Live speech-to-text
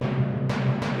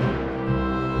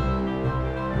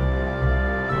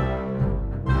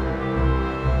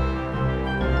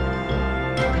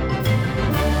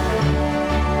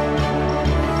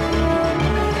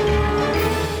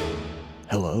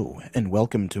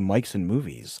welcome to Mikes and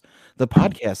Movies, the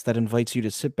podcast that invites you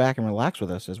to sit back and relax with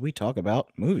us as we talk about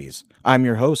movies. I'm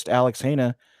your host, Alex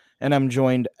Hana, and I'm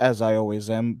joined, as I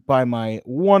always am, by my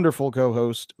wonderful co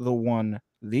host, the one,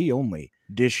 the only,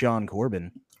 Dishon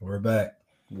Corbin. We're back.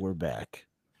 We're back.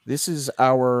 This is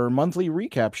our monthly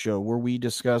recap show where we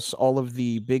discuss all of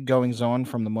the big goings on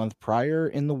from the month prior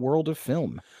in the world of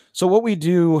film. So, what we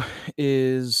do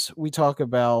is we talk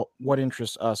about what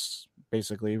interests us,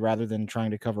 basically, rather than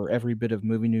trying to cover every bit of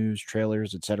movie news,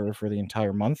 trailers, etc. for the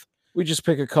entire month. We just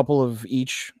pick a couple of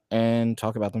each and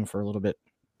talk about them for a little bit.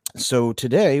 So,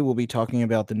 today we'll be talking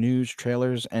about the news,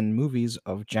 trailers, and movies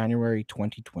of January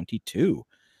 2022,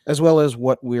 as well as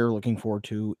what we're looking forward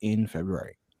to in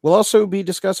February. We'll also be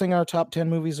discussing our top 10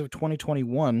 movies of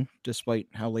 2021, despite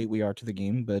how late we are to the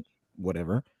game, but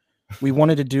whatever. We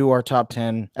wanted to do our top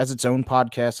 10 as its own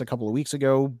podcast a couple of weeks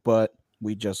ago, but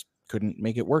we just couldn't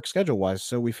make it work schedule wise,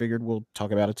 so we figured we'll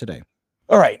talk about it today.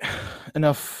 All right,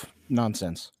 enough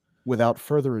nonsense. Without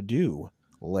further ado,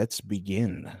 let's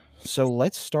begin. So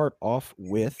let's start off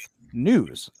with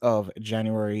news of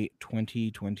January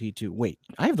 2022. Wait,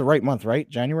 I have the right month, right?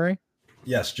 January?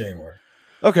 Yes, January.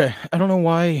 Okay, I don't know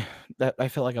why that I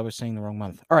felt like I was saying the wrong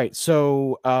month. All right,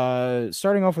 so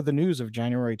starting off with the news of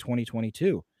January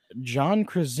 2022, John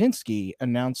Krasinski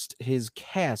announced his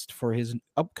cast for his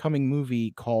upcoming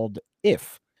movie called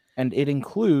If, and it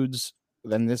includes,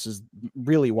 and this is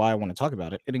really why I want to talk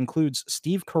about it, it includes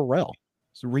Steve Carell.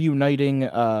 So reuniting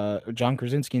John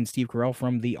Krasinski and Steve Carell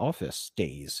from The Office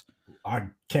days. I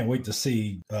can't wait to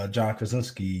see John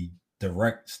Krasinski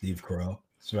direct Steve Carell.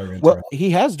 It's very interesting. Well, he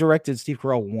has directed Steve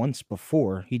Carell once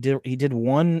before. He did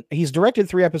one. He's directed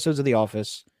 3 episodes of The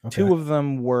Office. Okay. 2 of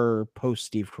them were post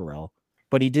Steve Carell,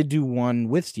 but he did do one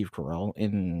with Steve Carell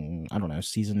in, I don't know,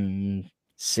 season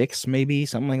 6 maybe,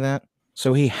 something like that.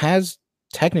 So he has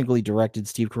technically directed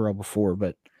Steve Carell before,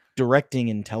 but directing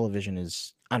in television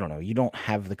is, I don't know, you don't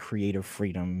have the creative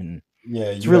freedom, and Yeah,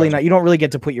 it's really not, you don't really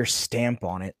get to put your stamp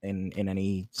on it in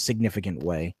any significant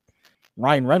way.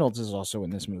 Ryan Reynolds is also in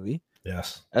this movie.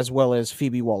 Yes. As well as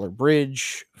Phoebe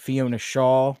Waller-Bridge, Fiona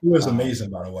Shaw. Who is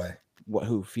amazing, by the way.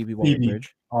 Who? Phoebe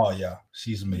Waller-Bridge? Oh, yeah.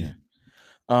 She's amazing.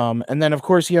 Yeah. And then, of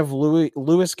course, you have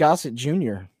Louis Gossett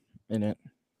Jr. in it.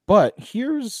 But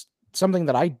here's something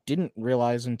that I didn't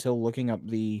realize until looking up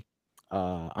the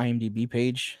IMDb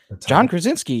page. John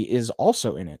Krasinski is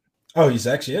also in it. Oh, he's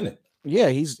actually in it? Yeah,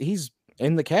 he's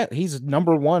in the cast. He's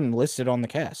number 1 listed on the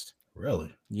cast.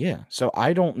 Really? Yeah. So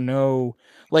I don't know.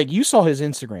 Like, you saw his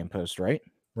Instagram post, right?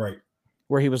 Right.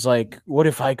 Where he was like, what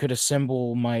if I could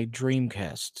assemble my dream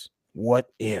cast? What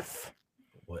if?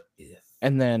 What if?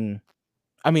 And then,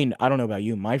 I mean, I don't know about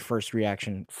you. My first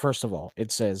reaction, first of all, it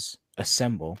says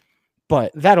assemble.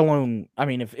 But that alone, I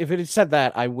mean, if it had said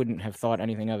that, I wouldn't have thought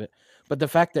anything of it. But the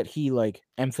fact that he, like,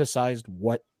 emphasized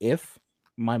what if,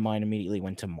 my mind immediately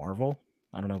went to Marvel.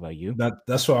 I don't know about you.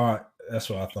 That's what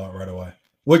I thought right away.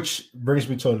 Which brings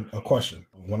me to a question.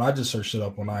 When I just searched it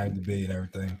up on IMDb and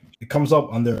everything, it comes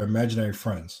up under Imaginary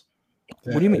Friends.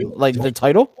 What do you mean? Like the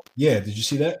title? Yeah. Did you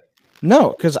see that?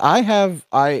 No, because I have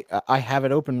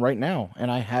it open right now, and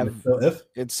I have If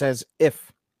it says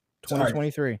If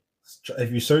 2023.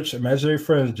 If you search Imaginary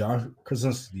Friends, John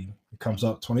Krasinski, it comes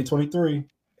up 2023,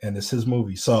 and it's his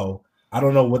movie. So I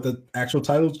don't know what the actual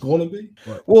title is going to be.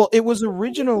 But. Well, it was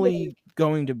originally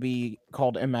going to be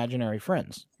called Imaginary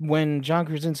Friends. When John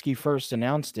Krasinski first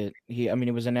announced it,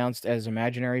 it was announced as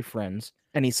Imaginary Friends,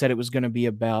 and he said it was going to be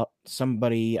about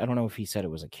somebody, I don't know if he said it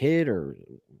was a kid or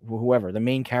whoever. The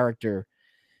main character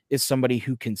is somebody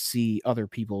who can see other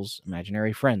people's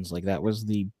imaginary friends. Like, that was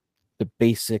the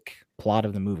basic plot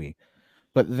of the movie.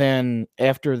 But then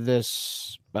after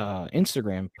this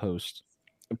Instagram post,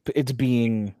 it's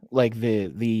being like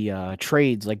the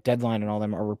trades, like Deadline and all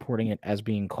them, are reporting it as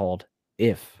being called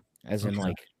If, as in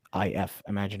like IF,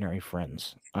 Imaginary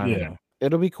Friends. I don't know.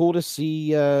 It'll be cool to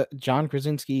see John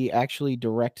Krasinski actually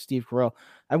direct Steve Carell.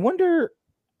 I wonder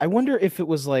if it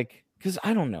was like, because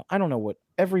I don't know what,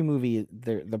 every movie,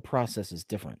 the process is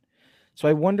different. So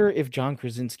I wonder if John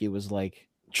Krasinski was like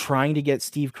trying to get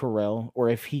Steve Carell, or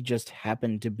if he just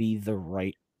happened to be the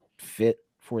right fit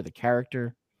for the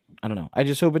character. I don't know. I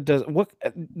just hope it does. What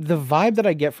the vibe that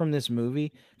I get from this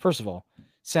movie, first of all,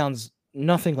 sounds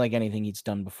nothing like anything he's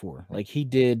done before. Like, he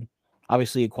did,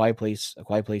 obviously, A Quiet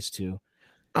Place 2.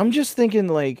 I'm just thinking,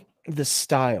 like, the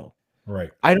style.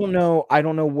 Right. I don't know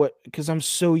what, because I'm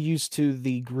so used to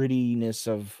the grittiness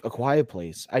of A Quiet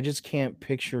Place. I just can't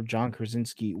picture John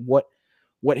Krasinski, what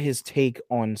his take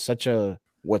on such a,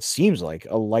 what seems like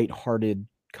a lighthearted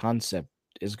concept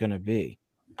is going to be.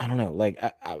 I don't know, like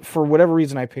for whatever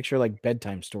reason, I picture like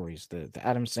bedtime stories, the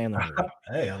Adam Sandler movie.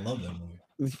 Hey, I love that movie.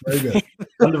 Very good.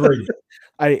 Underrated.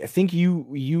 I think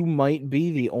you might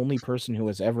be the only person who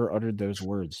has ever uttered those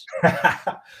words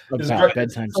It's about great.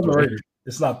 bedtime It's stories. underrated.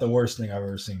 It's not the worst thing I've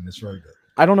ever seen. It's very good.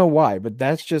 I don't know why, but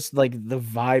that's just like the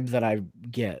vibe that I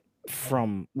get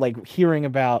from like hearing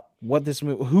about what this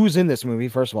movie, who's in this movie.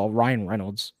 First of all, Ryan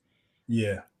Reynolds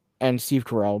Yeah. and Steve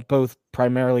Carell, both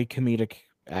primarily comedic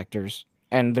actors.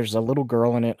 And there's a little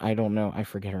girl in it. I don't know. I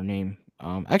forget her name.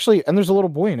 Actually, and there's a little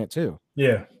boy in it too.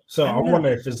 Yeah. So I I don't know. wonder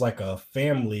if it's like a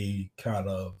family kind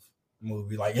of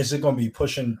movie. Like, is it going to be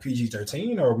pushing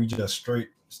PG-13, or are we just straight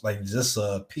like is this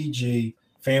a PG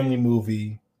family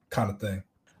movie kind of thing?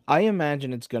 I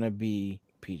imagine it's gonna be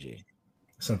PG. It's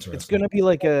It's interesting. gonna be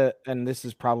like and this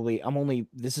is probably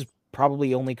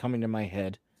only coming to my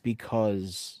head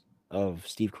because of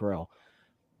Steve Carell,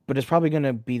 but it's probably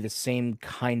gonna be the same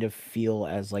kind of feel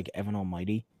as like Evan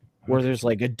Almighty, where Okay. there's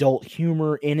like adult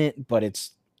humor in it, but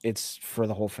it's for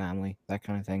the whole family, that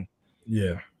kind of thing.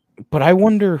 Yeah. But I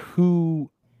wonder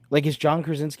who, like, is John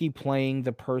Krasinski playing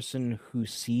the person who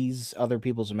sees other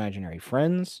people's imaginary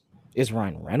friends? Is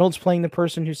Ryan Reynolds playing the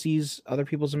person who sees other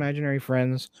people's imaginary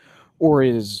friends? Or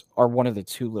are one of the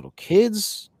two little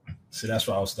kids? See, that's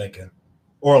what I was thinking.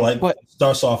 Or like But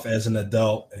starts off as an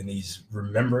adult and he's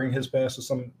remembering his past or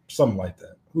something like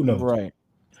that. Who knows? right.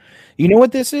 You know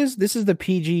what this is? This is the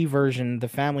PG version, the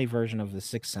family version of The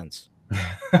Sixth Sense.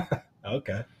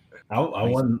 Okay. I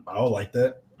would like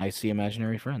that. I see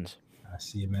imaginary friends. I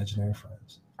see imaginary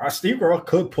friends. Steve Carell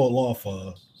could pull off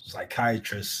a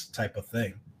psychiatrist type of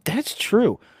thing. That's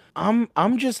true.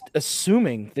 I'm just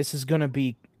assuming this is gonna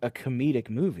be a comedic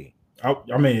movie.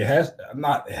 I mean, it has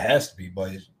to be,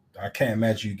 but I can't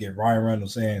imagine you get Ryan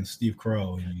Reynolds and Steve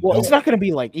Carell. And Well, it's not gonna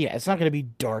be like, yeah, it's not gonna be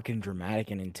dark and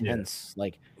dramatic and intense.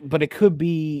 Like, but it could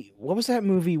be. What was that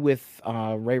movie with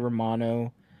Ray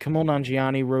Romano? Kamal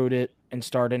Nanjiani wrote it and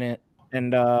starred in it,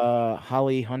 and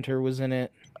Holly Hunter was in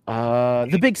it.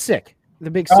 The Big Sick.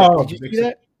 The Big Sick. Oh, Did you see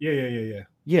that? Yeah.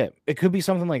 Yeah, it could be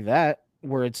something like that,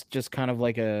 where it's just kind of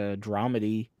like a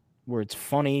dramedy, where it's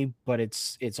funny, but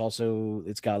it's also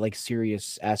it's got like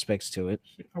serious aspects to it.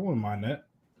 I wouldn't mind that.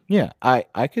 Yeah,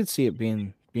 I could see it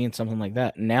being something like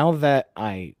that. Now that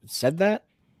I said that,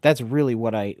 that's really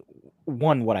what I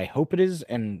hope it is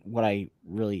and what I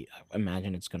really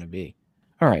imagine it's going to be.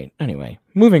 All right. Anyway,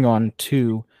 moving on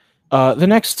to the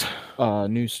next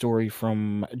news story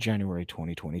from January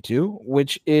 2022,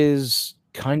 which is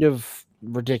kind of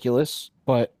ridiculous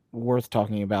but worth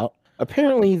talking about.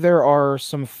 Apparently, there are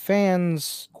some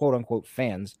fans, quote unquote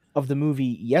fans, of the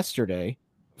movie Yesterday.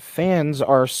 Fans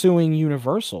are suing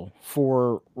Universal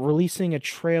for releasing a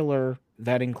trailer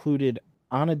that included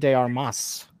Ana de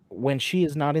Armas when she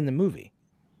is not in the movie.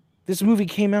 This movie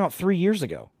came out 3 years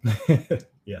ago.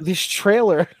 Yeah. This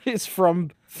trailer is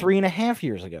from 3.5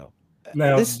 years ago.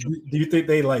 Now, do you think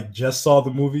they like just saw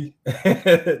the movie?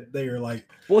 They were like,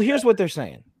 well, here's what they're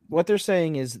saying. What they're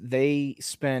saying is they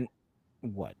spent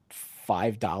what,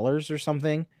 $5 or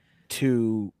something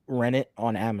to rent it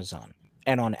on Amazon.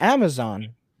 And on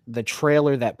Amazon, the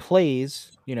trailer that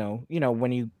plays, you know,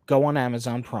 when you go on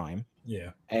Amazon Prime,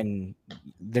 yeah, and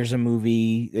there's a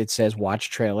movie, it says watch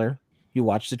trailer. You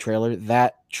watch the trailer.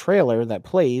 That trailer that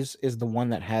plays is the one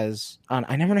that has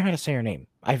I never know how to say her name.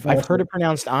 I've heard it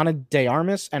pronounced Ana de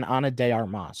Armas and Ana de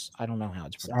Armas. I don't know how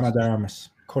it's pronounced. Ana de Armas,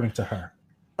 according to her.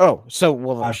 Oh, so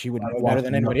well, she would know better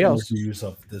than anybody else. Reviews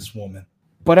of this woman.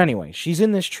 But anyway, she's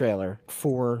in this trailer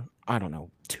for, I don't know,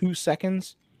 2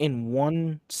 seconds in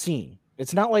one scene.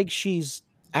 It's not like she's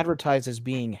advertised as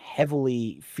being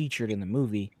heavily featured in the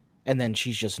movie and then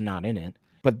she's just not in it.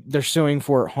 But they're suing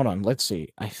for, hold on, let's see.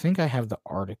 I think I have the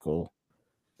article.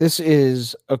 This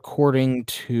is according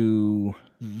to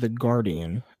The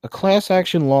Guardian. A class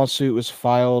action lawsuit was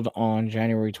filed on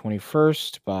January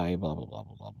 21st by blah, blah, blah,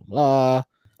 blah, blah, blah, blah,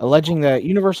 alleging that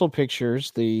Universal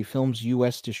Pictures, the film's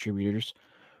U.S. distributors,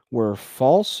 were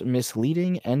false,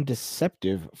 misleading, and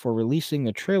deceptive for releasing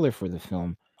the trailer for the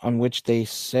film, on which they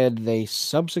said they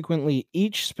subsequently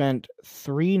each spent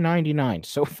 $3.99,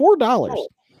 so $4.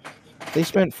 They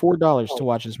spent $4 to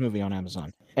watch this movie on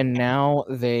Amazon. And now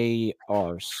they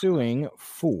are suing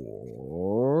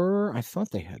for, I thought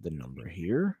they had the number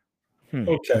here.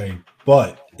 Okay,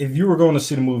 but if you were going to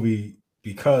see the movie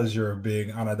because you're a big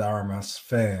Ana de Armas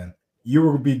fan, you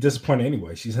would be disappointed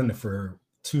anyway. She's in it for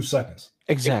 2 seconds.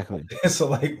 Exactly. So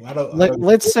like,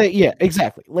 let's say, yeah,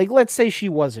 exactly. Like, let's say she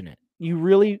was in it. You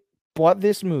really bought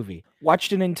this movie,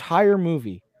 watched an entire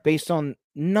movie based on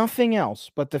nothing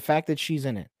else but the fact that she's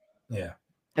in it. Yeah.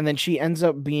 And then she ends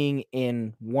up being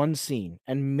in one scene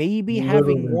and maybe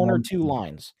having Literally one or one two scene.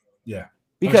 lines. Yeah.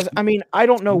 Because I mean, I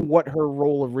don't know what her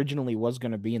role originally was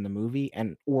going to be in the movie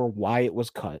and or why it was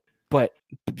cut, but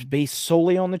based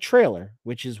solely on the trailer,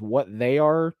 which is what they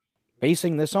are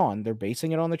basing this on, they're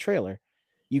basing it on the trailer.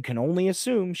 You can only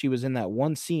assume she was in that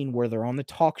one scene where they're on the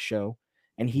talk show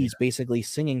and he's basically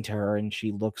singing to her and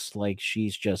she looks like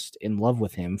she's just in love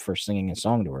with him for singing a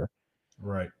song to her.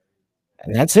 Right.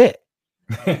 And that's it.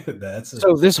 That's it.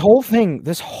 So this whole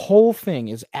thing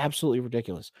is absolutely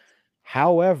ridiculous.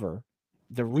 However,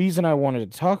 the reason I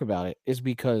wanted to talk about it is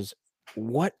because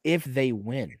what if they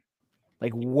win?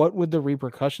 Like, what would the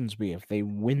repercussions be if they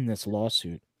win this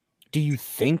lawsuit? Do you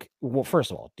think, well,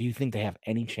 first of all, do you think they have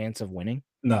any chance of winning?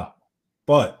 No.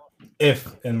 But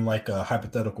if in like a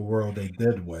hypothetical world they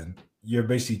did win, you're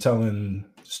basically telling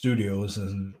studios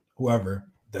and whoever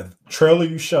the trailer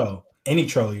you show, any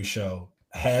trailer you show,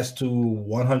 has to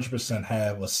 100%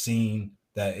 have a scene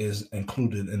that is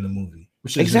included in the movie,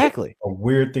 which is just Exactly. a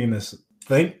weird thing to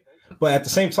think. But at the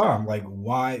same time, like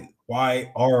why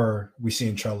are we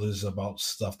seeing trailers about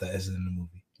stuff that isn't in the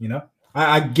movie? You know,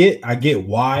 I get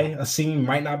why a scene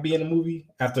might not be in the movie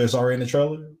after it's already in the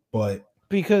trailer, but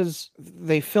Because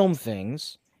they film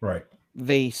things, right,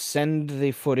 they send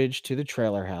the footage to the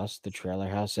trailer house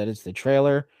edits the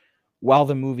trailer while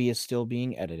the movie is still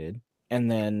being edited, and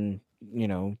then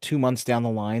 2 months down the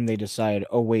line they decide,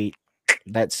 oh wait,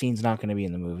 that scene's not going to be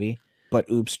in the movie, but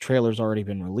oops, trailer's already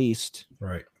been released.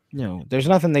 right. There's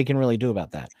nothing they can really do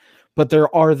about that. But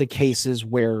there are the cases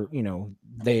where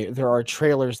there are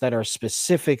trailers that are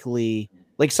specifically,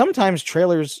 like, sometimes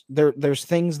trailers, there's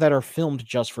things that are filmed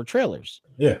just for trailers,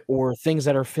 Yeah, or things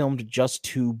that are filmed just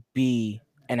to be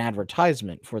an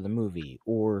advertisement for the movie,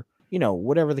 or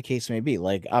whatever the case may be.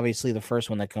 Like, obviously the first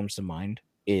one that comes to mind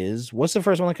is, what's the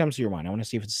first one that comes to your mind? I want to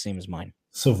see if it's the same as mine.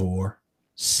 Civil War.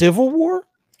 Civil War?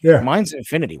 Yeah. Mine's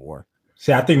Infinity War.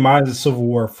 See, I think mine is Civil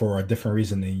War for a different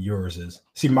reason than yours is.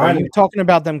 See, Are mine. you talking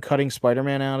about them cutting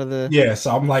Spider-Man out of the? Yeah,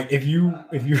 so I'm like, if you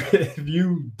if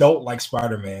you don't like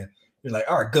Spider-Man, you're like,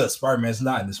 all right, good. Spider-Man's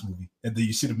not in this movie, and then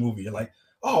you see the movie, you're like,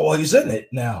 oh, well, he's in it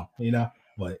now,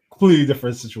 But completely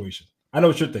different situation. I know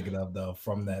what you're thinking of though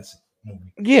from that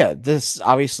movie. Yeah, this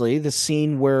obviously the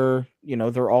scene where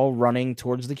they're all running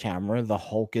towards the camera. The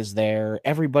Hulk is there.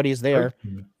 Everybody's there.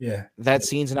 Yeah, That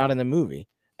scene's not in the movie.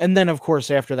 And then, of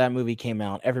course, after that movie came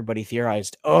out, everybody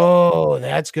theorized, oh,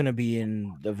 that's going to be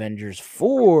in Avengers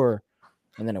 4.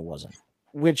 And then it wasn't,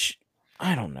 which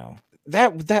I don't know.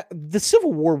 That the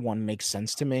Civil War one makes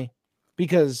sense to me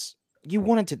because they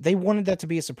wanted that to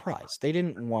be a surprise. They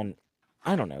didn't want,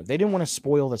 I don't know, they didn't want to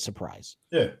spoil the surprise.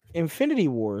 yeah. Infinity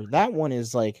War, that one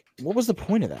is like, what was the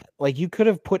point of that? Like, you could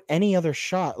have put any other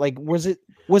shot. Like, was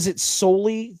it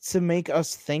solely to make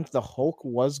us think the Hulk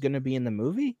was going to be in the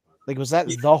movie? Like, was that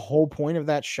the whole point of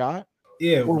that shot?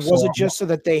 Yeah, Or was it just so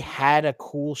that they had a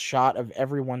cool shot of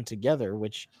everyone together,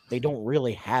 which they don't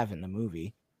really have in the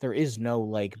movie? There is no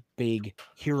like big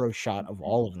hero shot of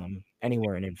all of them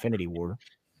anywhere in Infinity War.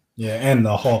 Yeah, and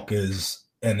the Hulk is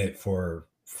in it for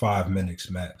 5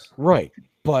 minutes max. Right.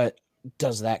 But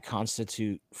does that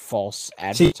constitute false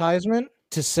advertisement?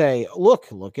 To say,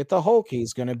 look at the Hulk,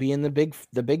 he's going to be in the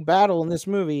big battle in this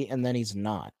movie, and then he's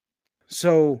not.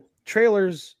 So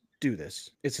trailers do this.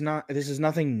 This is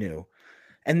nothing new.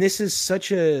 And this is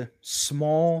such a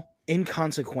small,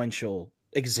 inconsequential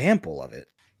example of it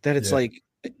that it's like,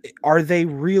 are they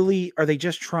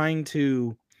just trying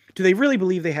to, do they really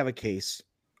believe they have a case?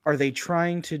 Are they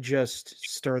trying to just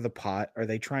stir the pot? Are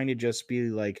they trying to just be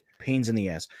like pains in the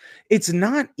ass? It's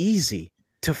not easy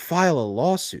to file a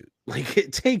lawsuit. Like,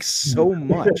 it takes so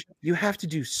much. You have to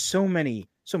do so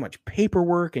much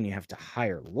paperwork, and you have to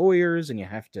hire lawyers, and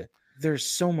there's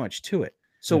so much to it.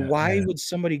 So why would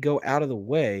somebody go out of the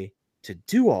way to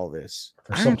do all this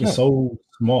for something so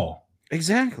small?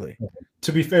 Exactly.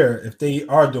 To be fair, if they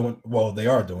are doing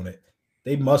it,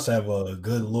 they must have a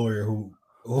good lawyer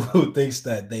who thinks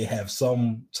that they have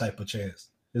some type of chance.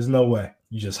 There's no way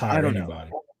you just hire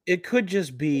anybody. It could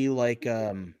just be like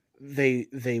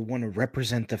they want to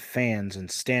represent the fans and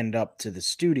stand up to the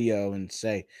studio and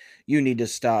say, you need to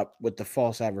stop with the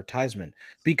false advertisement.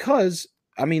 Because,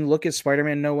 I mean, look at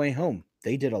Spider-Man No Way Home.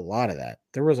 They did a lot of that.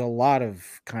 There was a lot of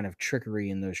kind of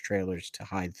trickery in those trailers to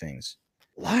hide things.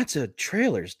 Lots of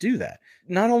trailers do that.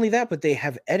 Not only that, but they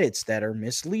have edits that are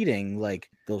misleading. Like,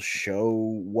 they'll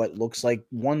show what looks like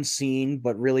one scene,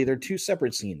 but really they're two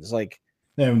separate scenes. Like,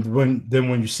 and when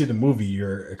you see the movie,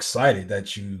 you're excited that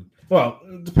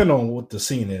depending on what the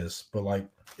scene is, but like,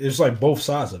 it's like both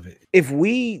sides of it. If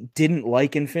we didn't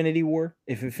like Infinity War,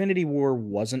 if Infinity War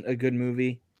wasn't a good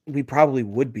movie, we probably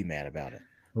would be mad about it.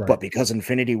 Right. But because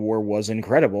Infinity War was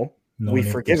incredible, No we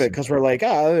one forgive it inclusive. because we're like,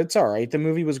 oh, it's all right. The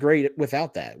movie was great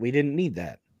without that. We didn't need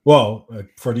that. Well,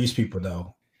 for these people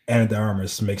though, Anna de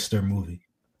Armas makes their movie.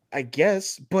 I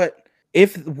guess, but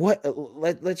if what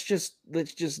let's just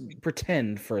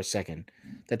pretend for a second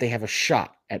that they have a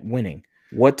shot at winning.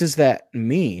 What does that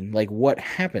mean? Like, what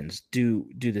happens? Do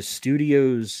the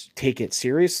studios take it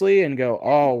seriously and go,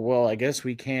 oh well, I guess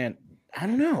we can't? I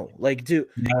don't know. Like, You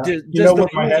does know the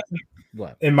what might happen?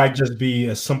 what? It might just be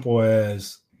as simple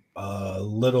as a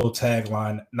little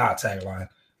tagline, not tagline,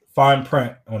 fine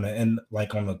print on the end,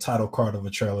 like on the title card of a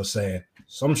trailer saying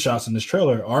some shots in this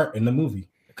trailer aren't in the movie.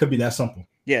 It could be that simple.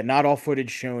 Yeah, not all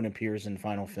footage shown appears in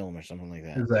final film or something like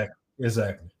that.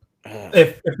 Exactly.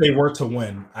 If they were to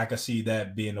win, I could see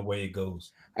that being the way it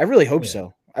goes. I really hope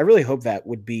so. I really hope that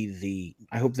would be the.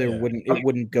 I hope there Yeah.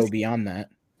 wouldn't go beyond that.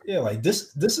 Yeah, like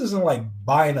this isn't like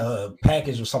buying a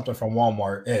package or something from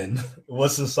Walmart and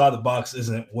what's inside the box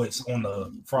isn't what's on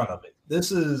the front of it.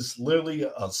 This is literally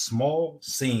a small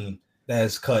scene that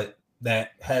is cut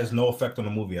that has no effect on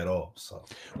the movie at all. So,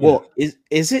 well,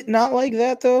 is it not like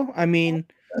that though? I mean,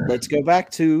 let's go back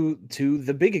to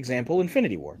the big example,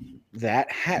 Infinity War.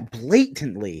 That had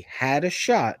blatantly had a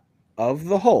shot of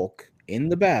the Hulk in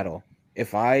the battle.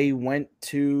 If I went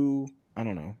to, I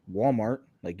don't know, Walmart,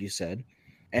 like you said,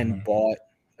 and bought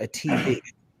a TV,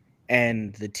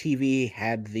 and the TV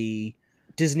had the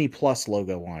Disney Plus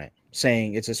logo on it,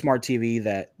 saying it's a smart TV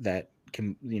that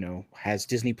can, has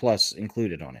Disney Plus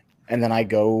included on it. And then I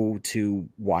go to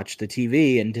watch the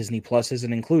TV and Disney Plus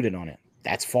isn't included on it.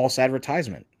 That's false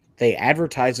advertisement. They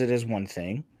advertise it as one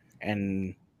thing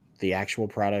and the actual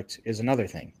product is another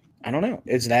thing. I don't know.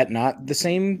 Is that not the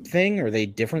same thing? Or are they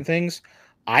different things?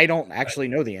 I don't actually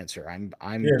know the answer. I'm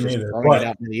just throwing it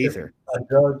out in the ether. If a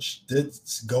judge did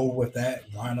go with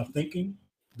that line of thinking,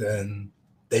 then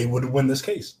they would win this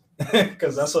case.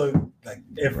 Because that's if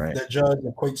the judge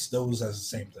equates those as the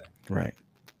same thing. Right.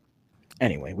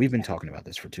 Anyway, we've been talking about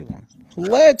this for too long.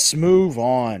 Let's move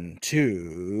on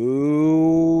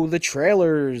to the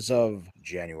trailers of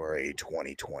January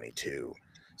 2022.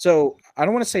 So I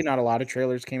don't want to say not a lot of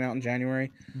trailers came out in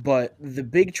January, but the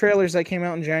big trailers that came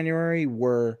out in January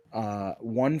were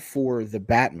one for The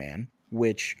Batman,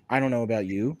 which I don't know about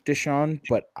you, Deshaun,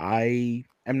 but I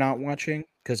am not watching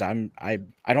because I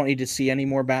don't need to see any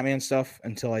more Batman stuff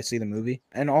until I see the movie.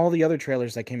 And all the other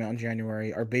trailers that came out in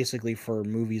January are basically for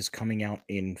movies coming out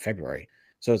in February.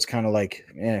 So it's kind of like,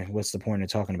 what's the point of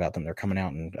talking about them? They're coming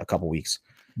out in a couple weeks.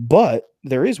 But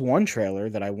there is one trailer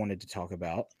that I wanted to talk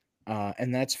about.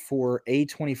 And that's for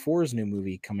A24's new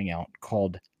movie coming out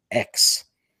called X.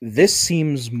 This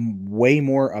seems way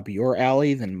more up your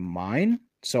alley than mine,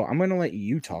 so I'm going to let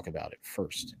you talk about it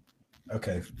first.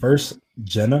 Okay, first,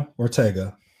 Jenna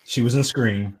Ortega. She was in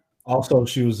Scream. Also,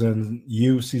 she was in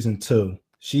You Season 2.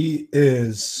 She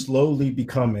is slowly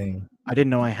becoming... I didn't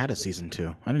know I had a Season 2.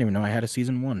 I didn't even know I had a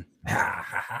Season 1.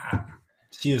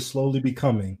 She is slowly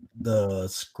becoming the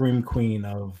Scream Queen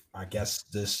of, I guess,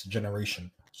 this generation.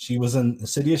 She was in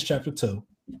Insidious Chapter 2.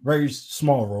 Very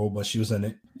small role, but she was in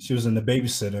it. She was in The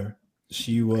Babysitter.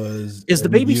 She was... Is The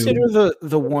Babysitter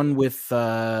the one with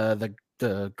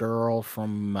the girl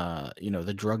from,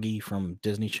 the druggie from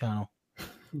Disney Channel?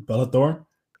 Bella Thorne?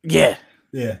 Yeah.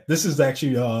 Yeah, this is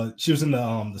actually she was in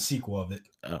the sequel of it,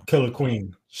 Killer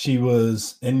Queen. She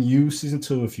was in You Season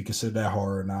 2, if you consider that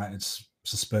horror or not. It's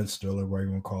suspense, thriller, whatever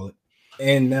you want to call it.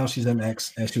 And now she's in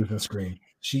X, and she was in Scream.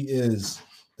 She is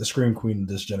the Scream Queen of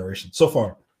this generation so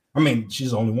far. I mean,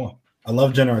 she's the only one. I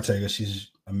love Jenna Ortega.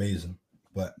 She's amazing.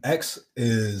 But X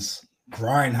is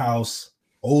grindhouse,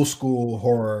 old school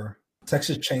horror,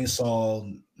 Texas Chainsaw,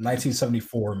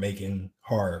 1974 making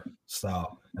horror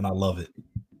style, and I love it.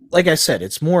 Like I said,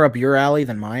 it's more up your alley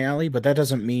than my alley, but that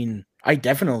doesn't mean I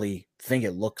definitely think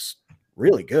it looks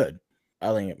really good.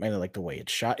 I think it mainly like the way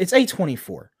it's shot. It's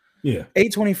A24. Yeah.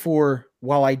 A24,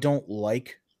 while I don't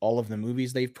like all of the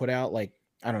movies they've put out, like,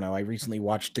 I don't know, I recently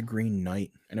watched The Green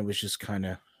Knight, and it was just kind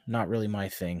of not really my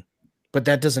thing. But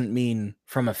that doesn't mean,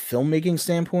 from a filmmaking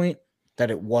standpoint,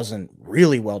 that it wasn't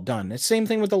really well done. It's the same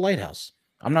thing with The Lighthouse.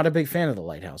 I'm not a big fan of The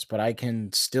Lighthouse, but I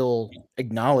can still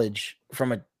acknowledge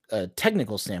from a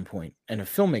technical standpoint and a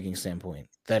filmmaking standpoint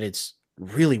that it's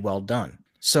really well done.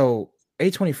 So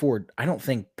A24, I don't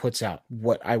think puts out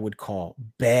what I would call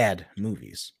bad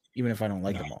movies, even if I don't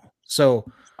like them all. So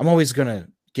I'm always going to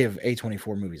give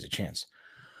A24 movies a chance.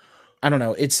 I don't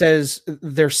know. It says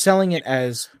they're selling it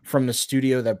as from the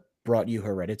studio that brought you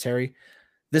Hereditary.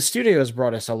 The studio has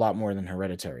brought us a lot more than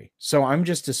Hereditary. So I'm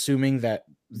just assuming that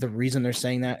the reason they're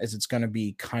saying that is it's going to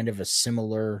be kind of a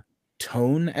similar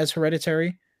tone as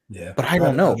Hereditary. Yeah, But I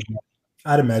don't know.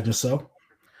 I'd imagine so.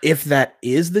 If that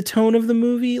is the tone of the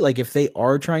movie, like if they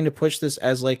are trying to push this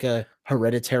as like a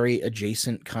Hereditary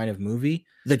adjacent kind of movie,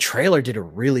 the trailer did a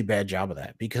really bad job of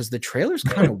that because the trailer's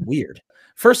kind of weird.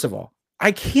 First of all,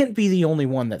 I can't be the only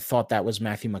one that thought that was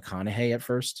Matthew McConaughey at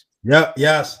first. Yeah,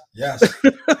 yes.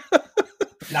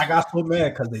 And I got so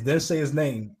mad because they didn't say his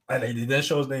name and they didn't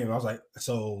show his name. I was like,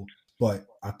 so, but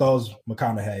I thought it was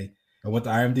McConaughey. I went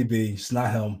to IMDb. It's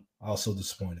not him. I was so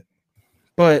disappointed.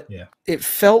 But Yeah, it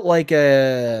felt like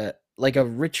a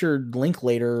Richard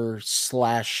Linklater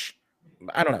slash,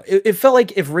 I don't know. It felt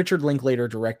like if Richard Linklater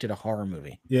directed a horror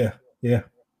movie. yeah.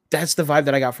 That's the vibe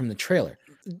that I got from the trailer.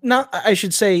 I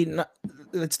should say,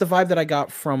 it's the vibe that I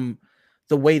got from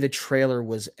the way the trailer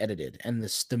was edited and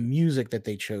the music that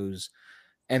they chose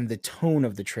and the tone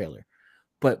of the trailer.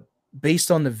 But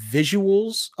based on the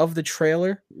visuals of the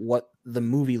trailer, what the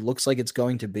movie looks like it's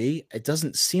going to be, it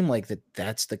doesn't seem like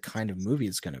that's the kind of movie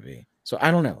it's going to be. So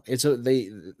I don't know.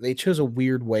 They chose a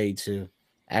weird way to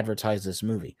advertise this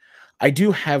movie. I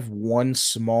do have one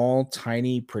small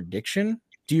tiny prediction.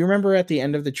 Do you remember at the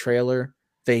end of the trailer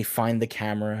they find the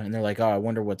camera and they're like, "Oh, I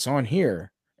wonder what's on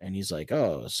here." And he's like,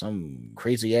 "Oh, some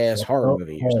crazy ass horror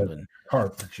movie or something."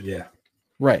 Horror, yeah.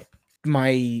 Right.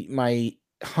 My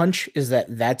hunch is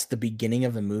that that's the beginning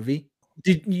of the movie.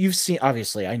 You've seen,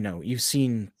 obviously, I know you've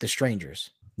seen The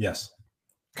Strangers. Yes.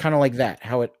 Kind of like that,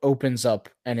 how it opens up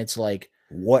and it's like,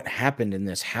 what happened in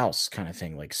this house kind of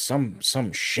thing. Like some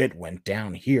shit went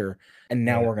down here and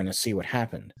now we're gonna see what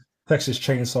happened. Texas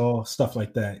Chainsaw, stuff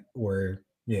like that, where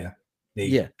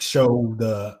they show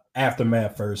the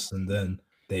aftermath first and then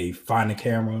they find the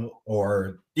camera,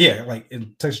 or like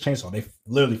in Texas Chainsaw, they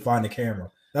literally find the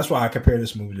camera. That's why I compare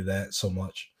this movie to that so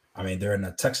much. I mean, they're in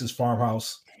a Texas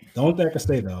farmhouse. The only thing I can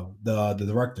say though, the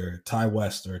director, Ty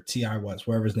West or T.I. West,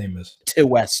 whatever his name is. T.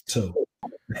 West. Two.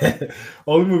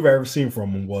 Only movie I ever seen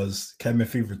from him was Cabin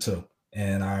Fever 2.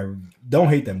 And I don't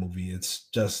hate that movie. It's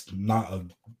just not a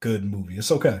good movie.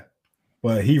 It's okay.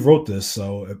 But he wrote this,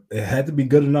 so it had to be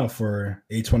good enough for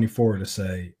A24 to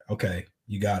say, okay,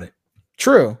 you got it.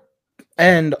 True.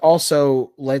 And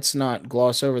also, let's not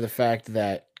gloss over the fact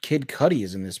that Kid Cudi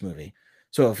is in this movie.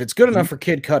 So if it's good enough for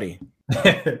Kid Cudi,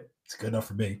 it's good enough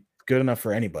for me. Good enough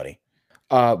for anybody.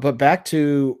 But back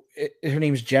to, her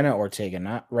name's Jenna Ortega,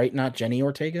 not Jenny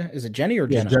Ortega. Is it Jenny or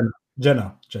Jenna?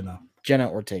 Yeah, Jenna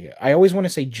Ortega. I always want to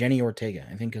say Jenny Ortega,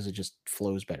 I think, because it just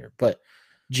flows better. But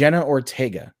Jenna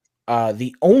Ortega,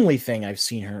 the only thing I've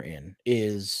seen her in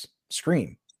is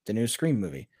Scream, the new Scream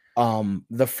movie.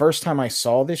 The first time I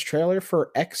saw this trailer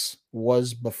for X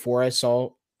was before I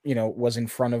saw, was in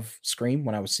front of Scream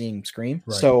when I was seeing Scream.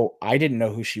 Right. So I didn't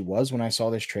know who she was when I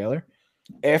saw this trailer.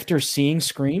 After seeing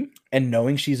Scream and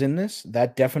knowing she's in this,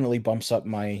 that definitely bumps up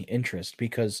my interest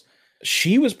because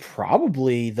she was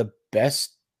probably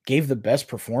gave the best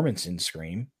performance in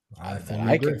Scream that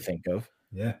I can think of.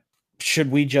 Yeah.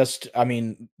 Should we just,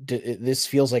 this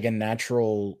feels like a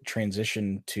natural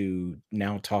transition to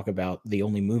now talk about the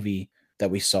only movie that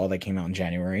we saw that came out in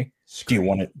January.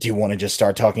 Scream. Do you want to just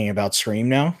start talking about Scream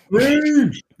now?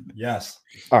 Yes.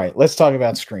 All right, let's talk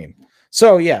about Scream.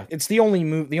 So yeah, it's the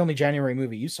only January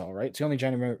movie you saw, right? It's the only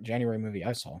January movie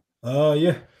I saw.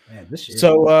 Yeah. Man, this year.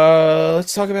 So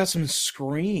let's talk about some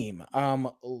Scream.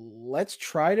 Let's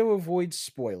try to avoid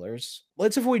spoilers.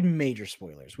 Let's avoid major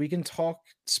spoilers. We can talk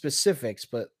specifics,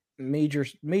 but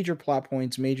major plot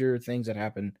points, major things that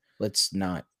happen, let's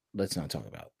not talk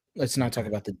about. Let's not talk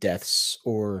about the deaths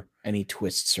or any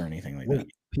twists or anything like that.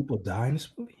 People die in this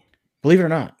movie? Believe it or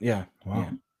not, yeah. Wow.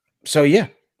 Yeah. So yeah,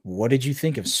 what did you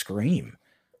think of Scream?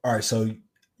 All right, so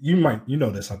you know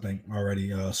this, I think,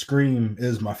 already. Scream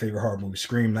is my favorite horror movie.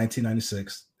 Scream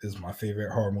 1996 is my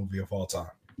favorite horror movie of all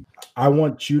time. I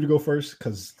want you to go first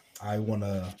because I want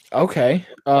to. Okay.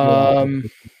 All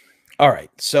right.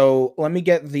 So let me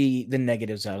get the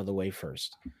negatives out of the way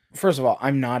first. First of all,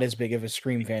 I'm not as big of a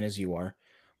Scream fan as you are,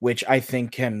 which I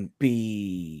think can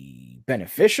be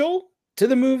beneficial to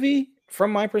the movie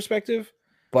from my perspective,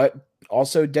 but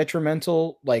also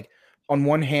detrimental. Like, on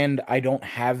one hand, I don't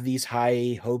have these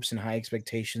high hopes and high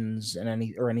expectations and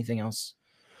anything else,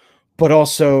 but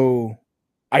also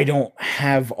I don't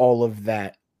have all of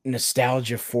that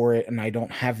nostalgia for it, and I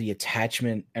don't have the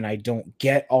attachment, and I don't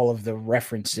get all of the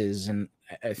references and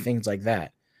things like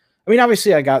that. I mean,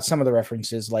 obviously, I got some of the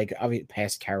references, like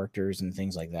past characters and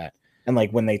things like that, and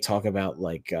like when they talk about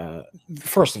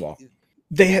first of all,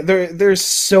 there's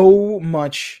so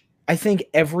much. I think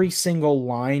every single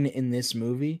line in this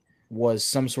movie was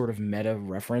some sort of meta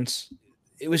reference.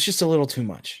 It was just a little too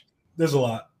much. There's a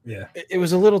lot. Yeah. It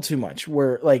was a little too much.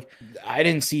 Where like I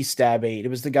didn't see Stab 8. It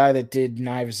was the guy that did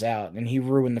Knives Out, and he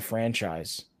ruined the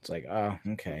franchise. It's like, oh,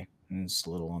 okay, it's a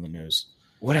little on the nose.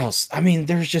 What else? I mean,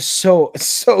 there's just so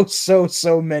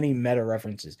many meta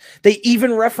references. They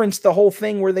even referenced the whole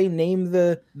thing where they name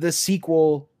the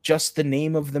sequel just the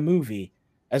name of the movie,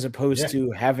 as opposed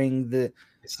to having the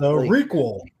it's a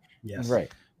requel. Yes,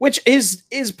 right, which is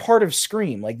part of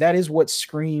Scream. Like that is what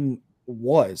Scream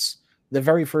was. The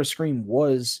very first Scream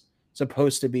was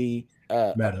supposed to be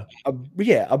meta.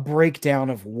 A breakdown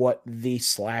of what the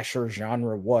slasher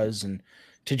genre was, and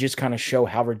to just kind of show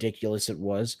how ridiculous it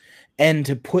was, and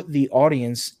to put the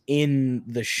audience in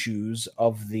the shoes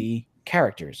of the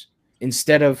characters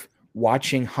instead of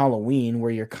watching Halloween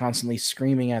where you're constantly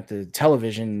screaming at the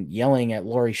television, yelling at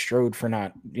Laurie Strode for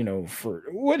not, for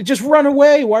what, just run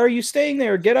away. Why are you staying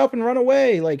there? Get up and run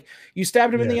away. Like you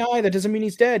stabbed him in the eye. That doesn't mean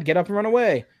he's dead. Get up and run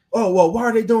away. Oh, well, why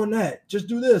are they doing that? Just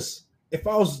do this. If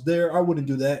I was there, I wouldn't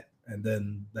do that. And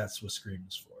then that's what Scream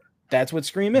is for. That's what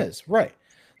Scream is. Right.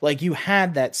 Like you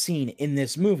had that scene in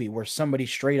this movie where somebody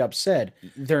straight up said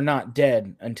they're not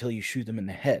dead until you shoot them in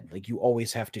the head. Like you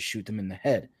always have to shoot them in the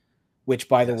head. Which,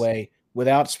 by the way,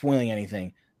 without spoiling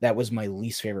anything, that was my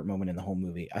least favorite moment in the whole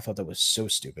movie. I thought that was so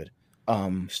stupid.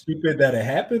 Stupid that it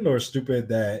happened, or stupid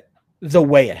that the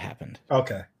way it happened?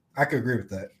 Okay, I could agree with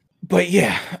that. But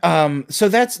yeah, so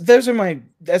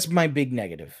that's my big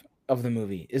negative of the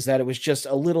movie, is that it was just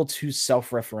a little too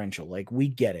self-referential. Like we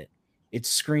get it, it's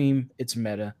Scream, it's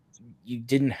meta. You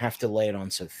didn't have to lay it on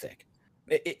so thick.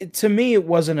 To me, it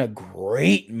wasn't a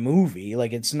great movie.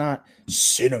 Like it's not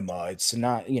cinema. It's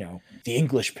not, The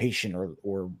English Patient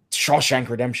or Shawshank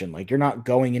Redemption. Like you're not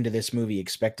going into this movie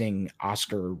expecting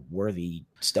Oscar-worthy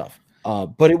stuff.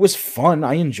 But it was fun.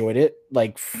 I enjoyed it.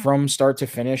 Like from start to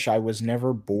finish, I was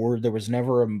never bored. There was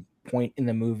never a point in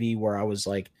the movie where I was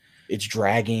like, it's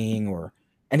dragging or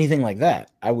anything like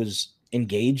that. I was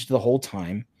engaged the whole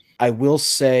time. I will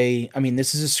say, I mean,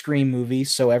 this is a Scream movie,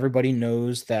 so everybody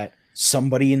knows that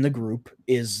somebody in the group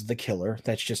is the killer.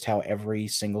 That's just how every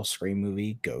single Scream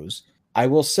movie goes. I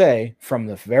will say, from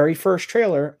the very first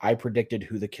trailer, I predicted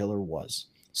who the killer was.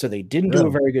 So they didn't do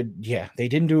a very good, they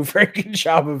didn't do a very good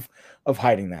job of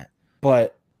hiding that.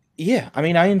 But yeah, I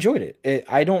mean, I enjoyed it.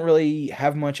 I don't really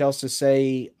have much else to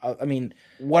say. I mean,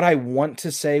 what I want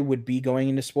to say would be going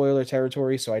into spoiler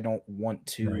territory, so I don't want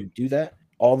to do that.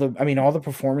 All the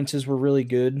performances were really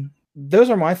good. Those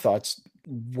are my thoughts.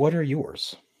 What are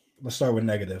yours? Let's start with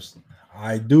negatives.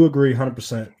 I do agree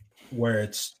 100% where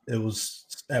it was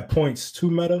at points too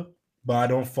meta, but I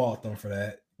don't fault them for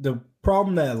that. The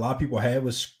problem that a lot of people had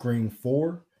with Scream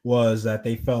 4 was that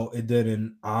they felt it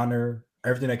didn't honor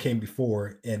everything that came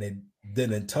before, and it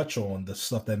didn't touch on the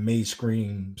stuff that made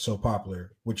Scream so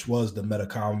popular, which was the meta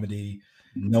comedy,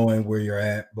 knowing where you're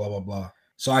at, blah, blah, blah.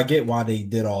 So I get why they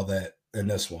did all that in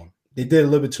this one. They did a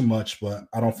little bit too much, but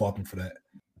I don't fault them for that.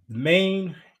 The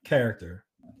main character,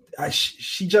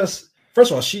 she just,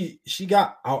 first of all, she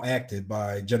got outacted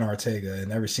by Jenna Ortega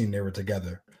in every scene they were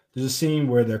together. There's a scene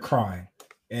where they're crying,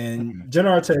 and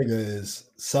Jenna Ortega is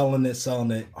selling it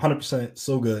 100%,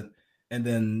 so good. And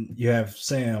then you have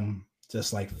Sam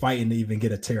just like fighting to even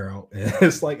get a tear out. And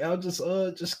it's like, I'll just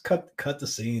cut the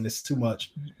scene. It's too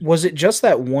much. Was it just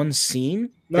that one scene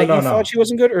you thought she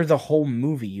wasn't good, or the whole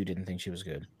movie you didn't think she was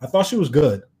good? I thought she was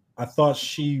good. I thought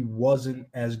she wasn't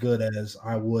as good as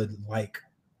I would like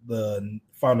the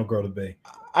final girl to be.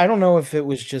 I don't know if it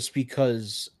was just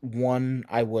because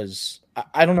I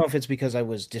don't know if it's because I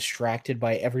was distracted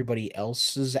by everybody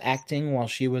else's acting while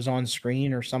she was on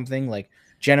screen or something. Like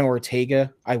Jenna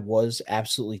Ortega, I was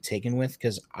absolutely taken with,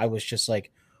 because I was just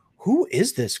like, who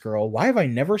is this girl? Why have I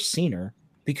never seen her?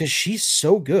 Because she's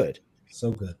so good.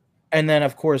 So good. And then,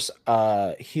 of course,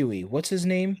 Huey. What's his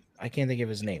name? I can't think of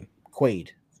his name.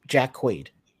 Jack Quaid.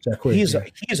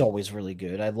 He's always really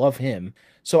good. I love him.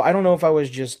 So I don't know if I was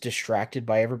just distracted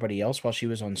by everybody else while she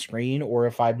was on screen, or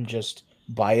if I'm just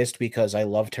biased because I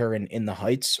loved her in The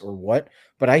Heights or what.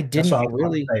 But I didn't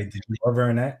really. Did you love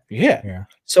her in that? Yeah.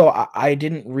 So I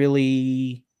didn't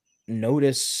really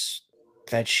notice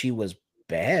that she was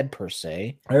bad per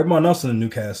se. Everyone else in the new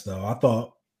cast, though, I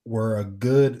thought were a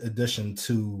good addition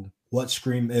to what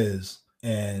Scream is.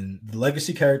 And the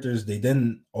legacy characters, they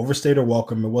didn't overstay their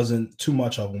welcome. It wasn't too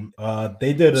much of them.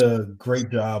 They did a great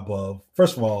job of,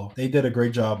 first of all,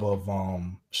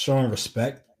 showing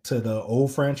respect to the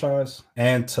old franchise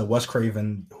and to Wes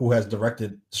Craven, who has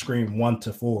directed Scream 1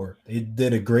 to 4. They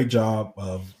did a great job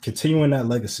of continuing that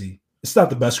legacy. It's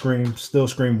not the best Scream. Still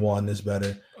Scream 1 is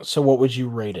better. So what would you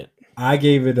rate it? I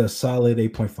gave it a solid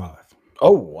 8.5.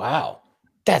 Oh, wow.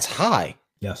 That's high.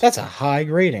 Yes. That's a high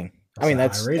rating. I mean, a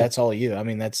high rating. that's all you. I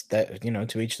mean, that's that,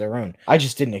 to each their own. I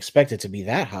just didn't expect it to be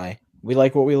that high. We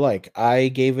like what we like. I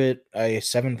gave it a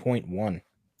 7.1.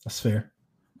 That's fair.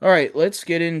 All right, let's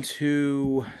get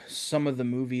into some of the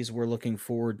movies we're looking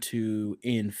forward to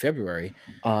in February.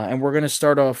 And we're going to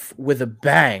start off with a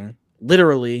bang,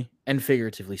 literally and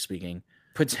figuratively speaking.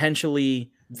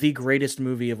 Potentially the greatest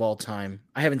movie of all time.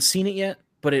 I haven't seen it yet,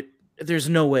 but there's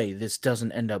no way this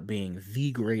doesn't end up being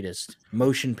the greatest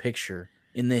motion picture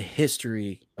in the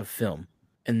history of film.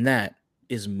 And that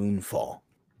is Moonfall.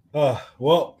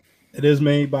 Well, it is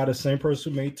made by the same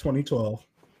person who made 2012.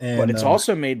 And, but it's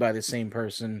also made by the same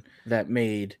person that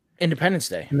made Independence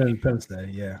Day. Independence Day,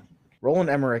 yeah. Roland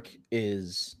Emmerich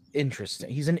is interesting.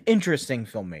 He's an interesting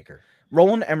filmmaker.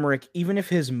 Roland Emmerich, even if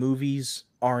his movies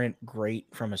aren't great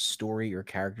from a story or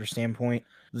character standpoint,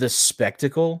 the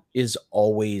spectacle is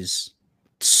always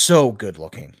so good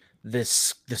looking. The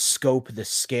scope, the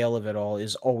scale of it all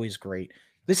is always great.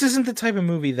 This isn't the type of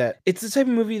movie it's the type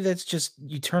of movie that's just,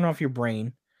 you turn off your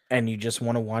brain and you just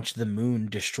want to watch the moon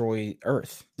destroy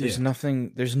Earth. There's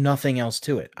nothing else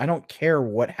to it. I don't care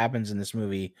what happens in this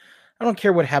movie. I don't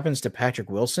care what happens to Patrick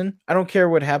Wilson. I don't care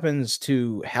what happens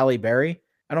to Halle Berry.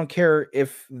 I don't care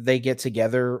if they get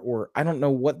together, or I don't know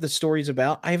what the story's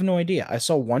about. I have no idea. I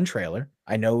saw one trailer.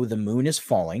 I know the moon is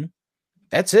falling.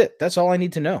 That's it. That's all I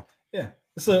need to know. Yeah.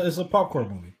 It's a popcorn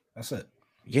movie. That's it.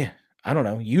 Yeah. I don't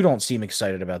know. You don't seem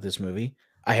excited about this movie.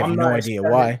 I have no idea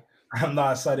why. I'm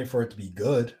not excited for it to be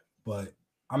good, but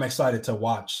I'm excited to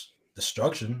watch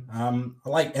destruction. I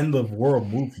like end of world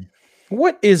movie.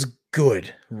 What is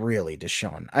good, really,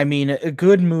 Deshaun? I mean, a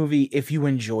good movie, if you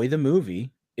enjoy the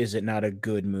movie, is it not a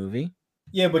good movie?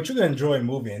 Yeah, but you can enjoy a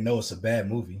movie and know it's a bad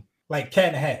movie. Like Cat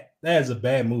in the Hat, that is a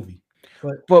bad movie.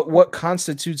 But what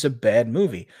constitutes a bad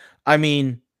movie? I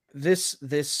mean, this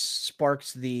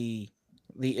sparks the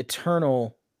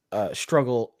eternal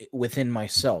struggle within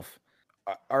myself.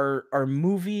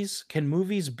 Can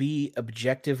movies be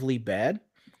objectively bad,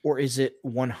 or is it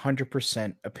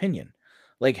 100% opinion?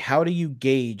 Like, how do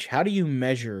you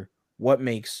measure what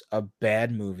makes a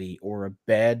bad movie or a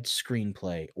bad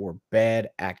screenplay or bad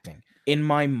acting? In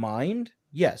my mind,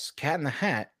 yes, Cat in the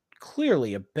Hat,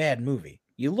 clearly a bad movie.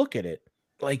 You look at it,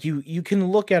 like you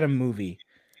can look at a movie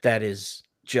that is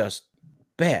just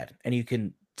bad and you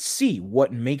can see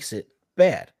what makes it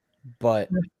bad, but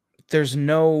there's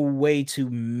no way to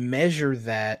measure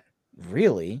that,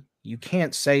 really. You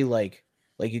can't say like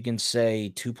you can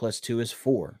say 2 + 2 is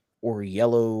 4, or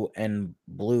yellow and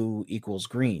blue equals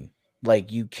green.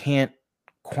 Like, you can't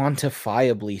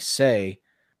quantifiably say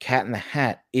Cat in the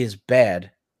Hat is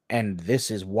bad and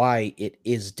this is why it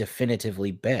is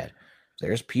definitively bad.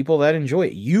 There's people that enjoy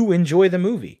it. You enjoy the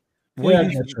movie.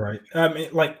 That's right. I mean,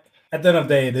 like, at the end of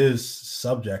the day, it is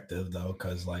subjective, though,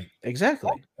 because, like,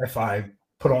 exactly, if I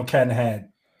put on Cat in the Hat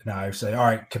and I say, all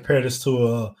right, compare this to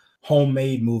a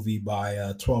homemade movie by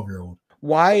a 12-year-old.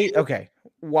 Why? Okay.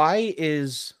 Why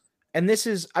is, and this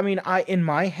is, I mean, in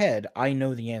my head, I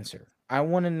know the answer. I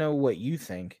want to know what you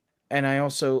think. And I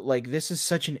also, like, this is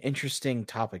such an interesting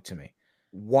topic to me.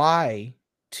 Why,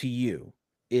 to you,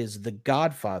 is The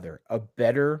Godfather a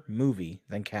better movie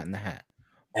than Cat in the Hat?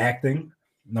 Acting,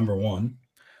 number one.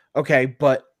 Okay,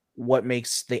 but what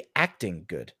makes the acting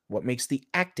good? What makes the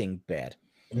acting bad?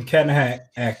 In Cat in the Hat,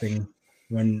 acting,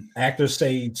 when actors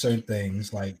say certain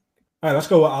things, like, all right, let's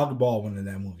go with Alec Baldwin in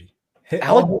that movie.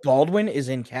 Alec Baldwin is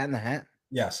in Cat in the Hat?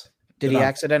 Yes. Did he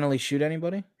accidentally shoot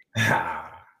anybody?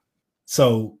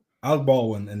 So, Alec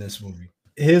Baldwin in this movie,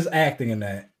 his acting in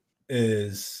that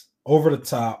is over the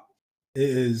top. It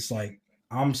is like,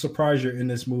 I'm surprised you're in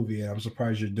this movie, and I'm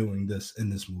surprised you're doing this in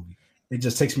this movie. It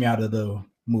just takes me out of the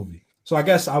movie. So I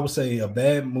guess I would say a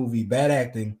bad movie, bad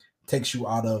acting takes you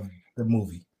out of the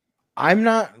movie. I'm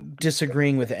not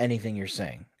disagreeing with anything you're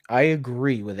saying. I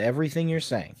agree with everything you're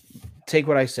saying. Take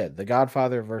what I said, The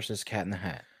Godfather versus Cat in the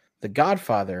Hat. The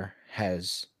Godfather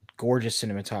has gorgeous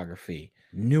cinematography,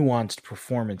 nuanced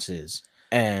performances,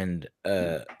 and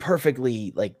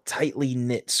perfectly, like, tightly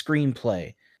knit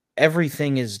screenplay.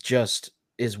 Everything is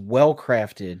well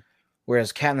crafted,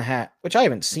 whereas Cat in the Hat, which I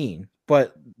haven't seen,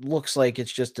 but looks like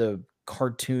it's just a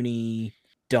cartoony,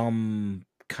 dumb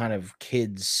kind of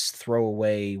kids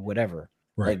throwaway whatever.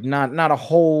 Right. Like, not a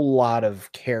whole lot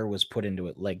of care was put into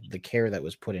it, like the care that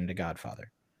was put into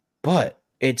Godfather. But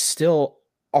it's still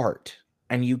art,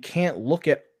 and you can't look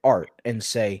at art and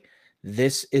say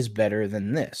this is better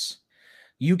than this.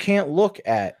 You can't look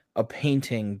at a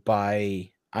painting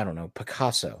by, I don't know,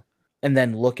 Picasso, and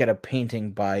then look at a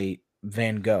painting by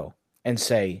Van Gogh and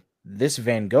say this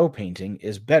Van Gogh painting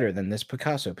is better than this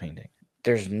Picasso painting.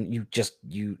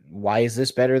 Why is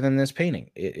this better than this painting?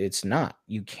 It's not.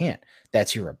 You can't.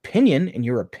 That's your opinion. In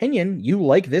your opinion, you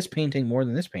like this painting more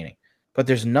than this painting. But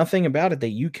there's nothing about it that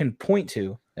you can point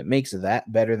to that makes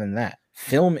that better than that.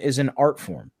 Film is an art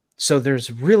form. So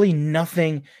there's really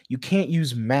nothing, you can't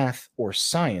use math or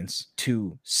science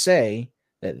to say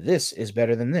that this is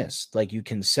better than this. Like you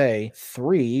can say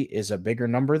 3 is a bigger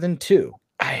number than 2.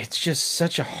 It's just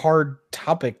such a hard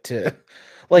topic to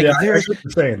like. Yeah, I see what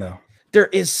you're saying though. There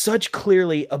is such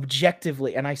clearly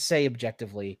objectively, and I say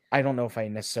objectively, I don't know if I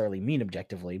necessarily mean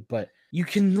objectively, but you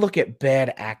can look at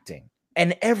bad acting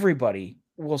and everybody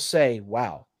will say,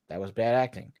 wow, that was bad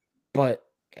acting. But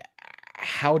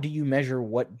how do you measure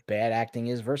what bad acting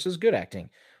is versus good acting?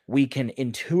 We can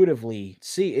intuitively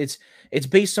see it's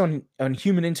based on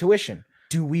human intuition.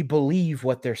 Do we believe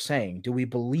what they're saying? Do we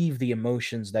believe the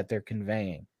emotions that they're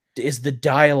conveying? Is the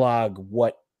dialogue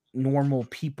what normal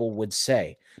people would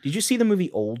say? Did you see the movie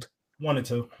Old? Wanted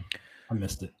to. I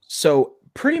missed it. So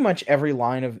pretty much every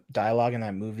line of dialogue in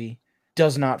that movie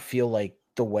does not feel like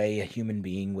the way a human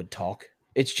being would talk.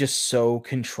 It's just so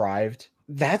contrived.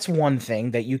 That's one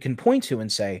thing that you can point to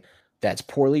and say, that's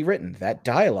poorly written. That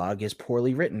dialogue is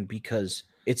poorly written because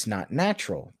it's not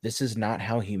natural. This is not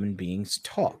how human beings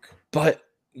talk. But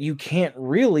you can't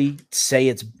really say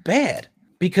it's bad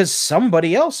because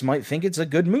somebody else might think it's a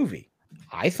good movie.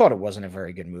 I thought it wasn't a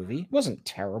very good movie. It wasn't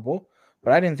terrible,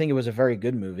 but I didn't think it was a very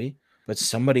good movie. But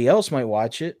somebody else might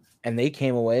watch it and they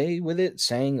came away with it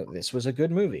saying this was a good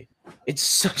movie.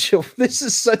 This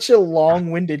is such a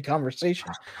long-winded conversation,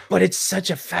 but it's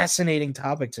such a fascinating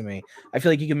topic to me. I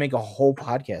feel like you can make a whole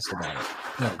podcast about it.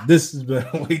 No, this has been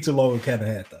way too long. We kind of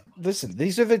had that. Listen,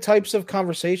 these are the types of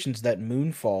conversations that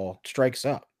Moonfall strikes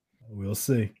up. We'll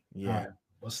see. Yeah. All right,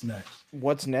 what's next?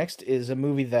 What's next is a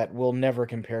movie that will never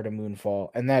compare to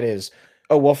Moonfall, and that is,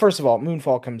 oh, well, first of all,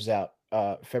 Moonfall comes out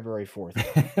February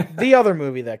 4th. The other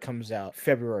movie that comes out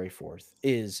February 4th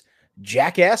is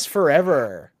Jackass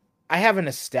Forever. I have a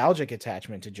nostalgic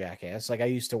attachment to Jackass. Like I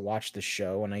used to watch the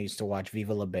show and I used to watch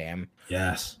Viva La Bam.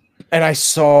 Yes. And I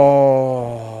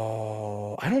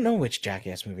don't know which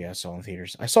Jackass movie I saw in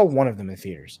theaters. I saw one of them in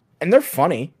theaters. And they're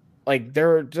funny. Like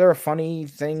they're a funny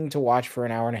thing to watch for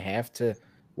an hour and a half, to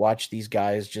watch these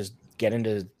guys just get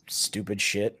into stupid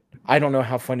shit. I don't know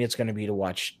how funny it's going to be to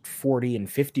watch 40 and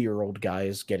 50-year-old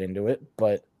guys get into it,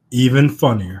 but even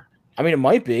funnier. I mean, it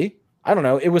might be. I don't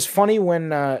know. It was funny when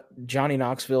Johnny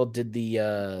Knoxville did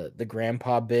the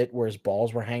grandpa bit where his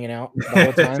balls were hanging out the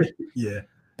whole time. Yeah.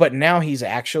 But now he's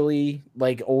actually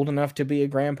like old enough to be a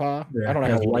grandpa. Yeah, I don't know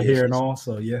how white hair and all.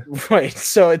 So yeah. Right.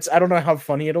 So I don't know how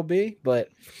funny it'll be, but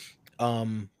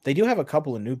they do have a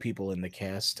couple of new people in the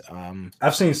cast.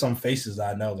 I've seen some faces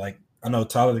I know. Like I know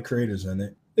Tyler the Creator's in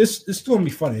it. It's gonna be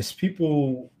funny. It's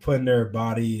people putting their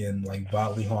body in like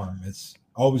bodily harm. It's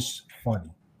always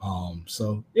funny.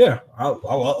 So yeah, I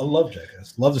love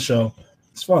Jackass. Love the show.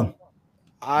 It's fun.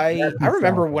 I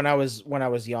remember when I was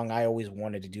young, I always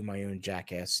wanted to do my own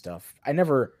Jackass stuff. I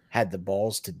never had the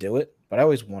balls to do it, but I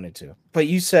always wanted to. But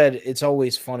you said it's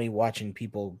always funny watching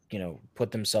people, put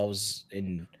themselves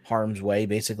in harm's way,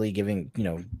 basically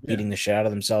beating the shit out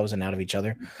of themselves and out of each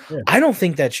other. Yeah. I don't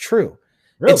think that's true.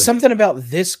 Really? It's something about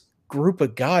this group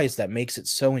of guys that makes it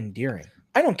so endearing.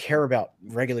 I don't care about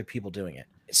regular people doing it.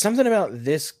 It's something about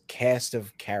this cast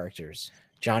of characters,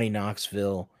 Johnny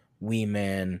Knoxville, Wee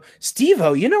Man,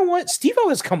 Steve-O. You know what? Steve-O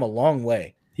has come a long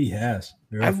way. He has.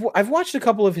 Yeah. I've watched a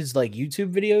couple of his like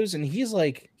YouTube videos, and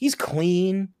he's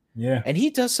clean. Yeah. And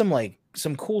he does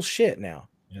some cool shit now.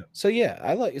 Yeah. So yeah,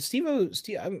 I like Steve-O.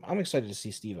 I'm excited to see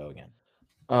Steve-O again.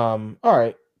 All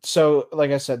right. So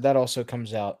like I said, that also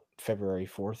comes out February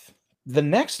 4th. The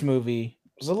next movie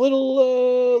is a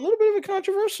little bit of a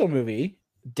controversial movie.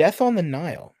 Death on the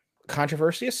Nile.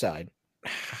 Controversy aside,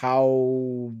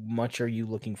 how much are you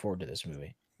looking forward to this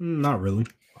movie? Not really.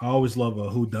 I always love a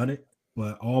whodunit,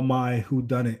 but all my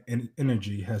whodunit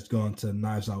energy has gone to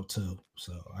Knives Out 2.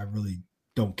 So I really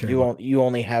don't care. You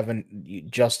only have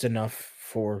just enough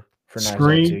for Knives Out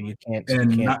 2. You can't.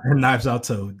 And Knives Out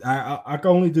 2. I can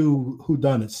only do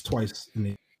whodunits twice in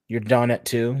the. You're done at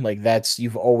 2. Like that's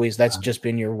just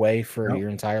been your way for your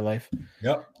entire life.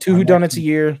 Yep. 2 whodunits a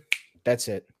year. That's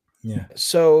it. Yeah.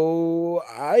 So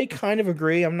I kind of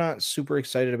agree. I'm not super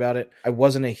excited about it. I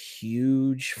wasn't a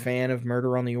huge fan of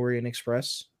Murder on the Orient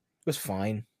Express. It was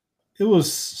fine. It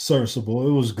was serviceable.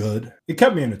 It was good. It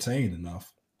kept me entertained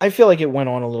enough. I feel like it went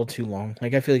on a little too long.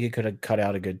 Like I feel like it could have cut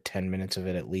out a good 10 minutes of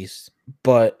it at least.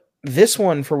 But This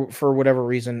one, for whatever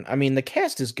reason, I mean, the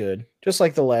cast is good, just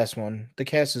like the last one. The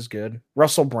cast is good.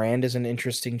 Russell Brand is an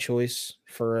interesting choice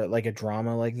for like a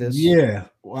drama like this. Yeah,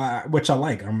 which I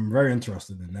like. I'm very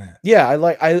interested in that. Yeah,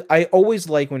 I always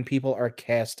like when people are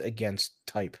cast against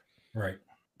type. Right.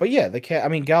 But yeah, the cat. I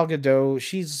mean, Gal Gadot.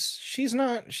 She's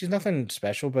nothing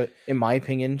special, but in my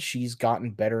opinion, she's gotten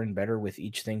better and better with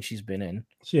each thing she's been in.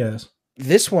 She has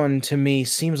This one to me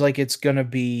seems like it's gonna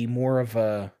be more of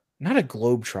a not a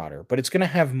globetrotter, but it's gonna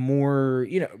have more,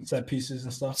 set pieces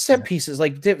and stuff. set pieces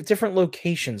like different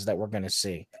locations that we're gonna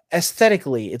see.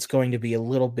 Aesthetically, it's going to be a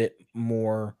little bit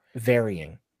more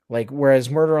varying. Like whereas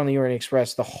Murder on the Orient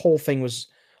Express, the whole thing was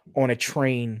on a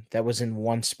train that was in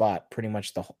one spot, pretty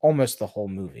much almost the whole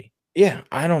movie. Yeah,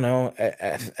 I don't know.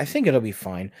 I think it'll be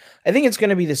fine. I think it's going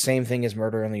to be the same thing as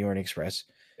Murder on the Orient Express.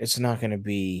 It's not going to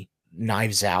be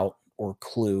Knives Out or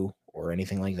Clue or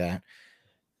anything like that.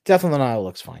 Death on the Nile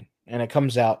looks fine, and it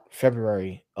comes out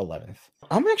February 11th.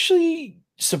 I'm actually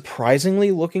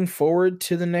surprisingly looking forward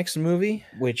to the next movie,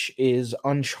 which is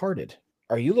Uncharted.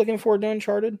 Are you looking forward to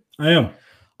Uncharted? I am.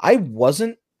 I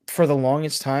wasn't for the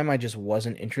longest time. I just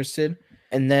wasn't interested.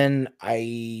 And then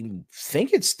I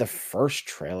think it's the first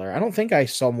trailer. I don't think I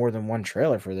saw more than one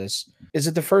trailer for this. Is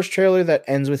it the first trailer that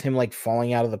ends with him like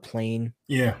falling out of the plane?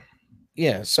 Yeah.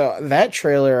 Yeah. So that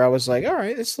trailer, I was like, all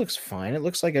right, this looks fine. It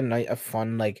looks like a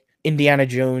fun like Indiana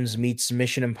Jones meets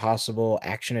Mission Impossible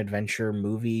action adventure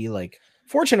movie. Like,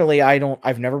 fortunately,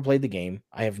 I've never played the game.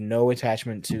 I have no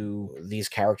attachment to these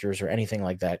characters or anything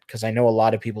like that because I know a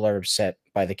lot of people are upset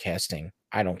by the casting.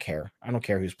 I don't care. I don't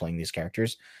care who's playing these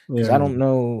characters because I don't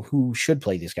know who should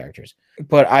play these characters.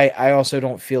 But I also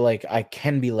don't feel like I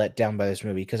can be let down by this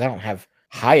movie because I don't have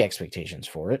high expectations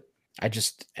for it. I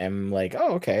just am like,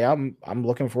 oh, okay, I'm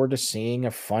looking forward to seeing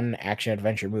a fun action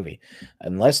adventure movie.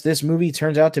 Unless this movie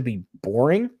turns out to be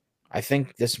boring, I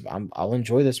think I'll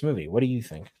enjoy this movie. What do you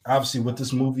think? Obviously, with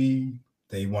this movie,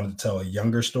 they wanted to tell a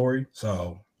younger story.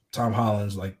 So Tom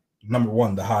Holland's like number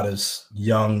one, the hottest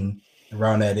young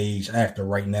around that age actor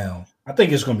right now. I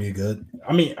think it's going to be good.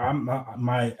 I mean,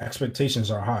 my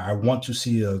expectations are high. I want to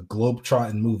see a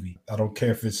globe-trotting movie. I don't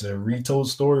care if it's a retold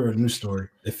story or a new story.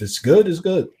 If it's good, it's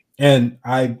good. And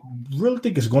I really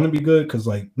think it's going to be good because,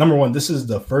 like, number one, this is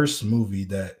the first movie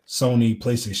that Sony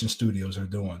PlayStation Studios are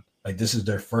doing. Like, this is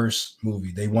their first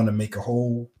movie. They want to make a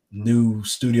whole new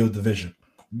studio division.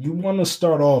 You want to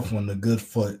start off on a good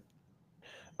foot.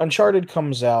 Uncharted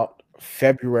comes out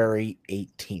February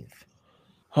 18th.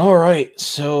 All right,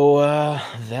 so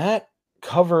that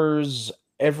covers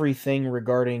everything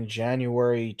regarding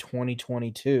January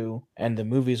 2022 and the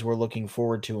movies we're looking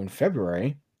forward to in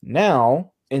February.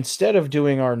 Now, instead of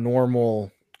doing our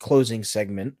normal closing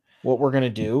segment, what we're going to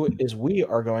do is we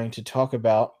are going to talk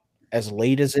about, as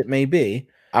late as it may be,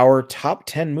 our top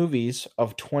 10 movies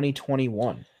of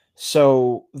 2021.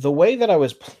 So, the way that I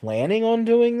was planning on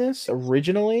doing this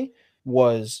originally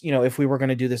was, if we were going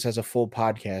to do this as a full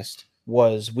podcast,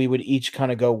 was we would each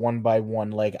kind of go one by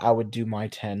one. Like I would do my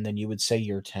 10, then you would say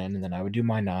your 10, and then I would do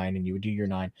my 9, and you would do your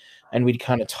 9. And we'd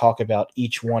kind of talk about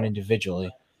each one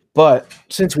individually. But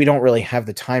since we don't really have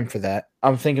the time for that,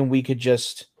 I'm thinking we could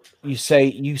just you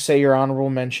say your honorable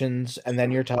mentions and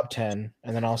then your top 10,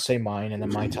 and then I'll say mine and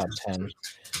then my top 10.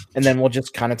 And then we'll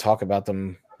just kind of talk about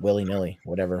them willy-nilly,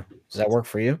 whatever. Does that work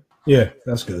for you? Yeah,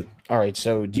 that's good. All right,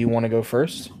 so do you want to go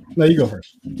first? No, you go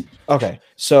first. Okay,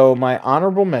 so my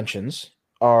honorable mentions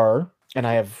are, and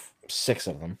I have 6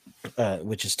 of them,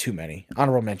 which is too many.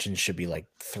 Honorable mentions should be like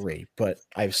 3, but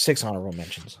I have 6 honorable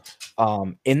mentions.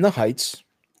 In the Heights,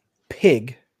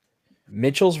 Pig,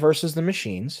 Mitchell's versus the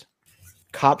Machines,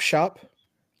 Cop Shop,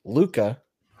 Luca,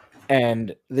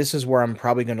 and this is where I'm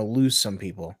probably going to lose some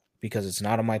people because it's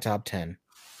not on my top 10.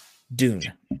 Dune.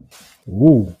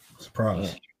 Ooh,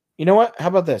 surprise. Yeah. You know what? How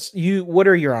about this? What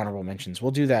are your honorable mentions? We'll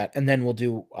do that, and then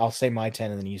I'll say my 10,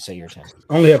 and then you say your 10.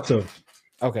 I only have 2.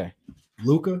 Okay.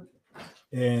 Luca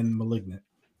and Malignant.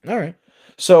 All right.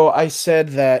 So I said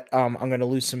that I'm going to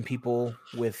lose some people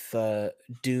with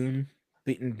Dune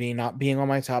not being on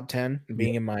my top 10 and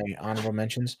being in my honorable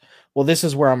mentions. Well, this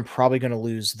is where I'm probably going to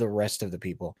lose the rest of the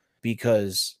people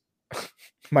because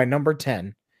my number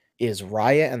 10 is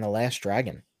Raya and the Last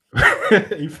Dragon.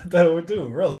 You put that over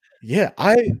Dune, really? Yeah,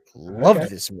 I loved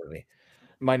this movie.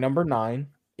 My number 9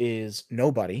 is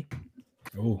Nobody.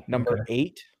 Ooh, Number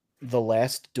 8, The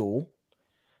Last Duel.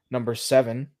 Number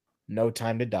 7, No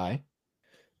Time to Die.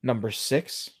 Number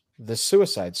 6, The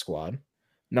Suicide Squad.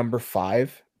 Number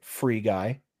 5, Free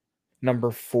Guy.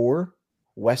 Number 4,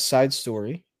 West Side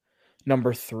Story.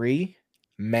 Number 3,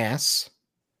 Mass.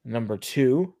 Number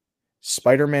 2,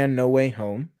 Spider-Man No Way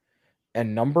Home.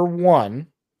 And number 1,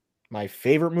 my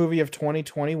favorite movie of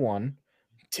 2021.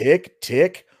 Tick,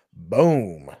 tick,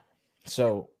 boom.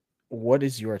 So, what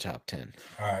is your top 10?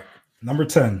 All right. Number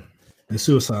 10, The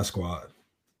Suicide Squad.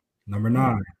 Number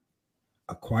 9,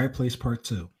 A Quiet Place Part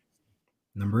 2.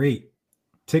 Number 8,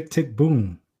 Tick, Tick,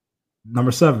 Boom.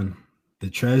 Number 7, The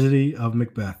Tragedy of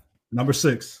Macbeth. Number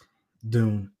 6,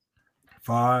 Dune.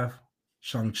 5,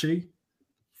 Shang-Chi.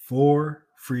 4,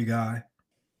 Free Guy.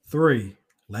 3,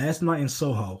 Last Night in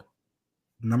Soho.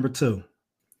 Number 2,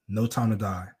 No Time to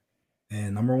Die.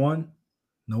 And number 1,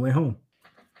 No Way Home.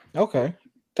 Okay.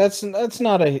 That's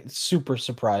not a super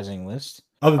surprising list.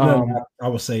 Other than that, I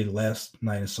would say Last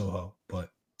Night in Soho, but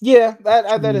yeah, that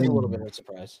is a little bit of a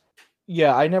surprise.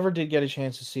 Yeah, I never did get a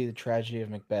chance to see The Tragedy of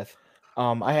Macbeth.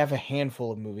 I have a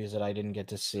handful of movies that I didn't get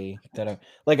to see that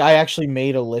I actually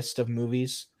made a list of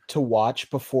movies to watch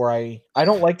before I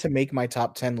don't like to make my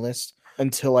top 10 list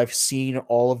until I've seen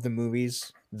all of the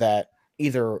movies that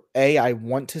either A, I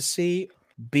want to see,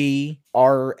 B,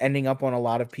 are ending up on a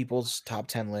lot of people's top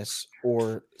 10 lists,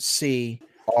 or C,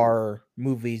 are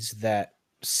movies that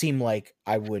seem like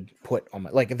I would put on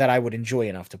my that I would enjoy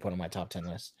enough to put on my top 10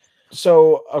 list.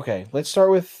 So, okay, let's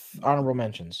start with honorable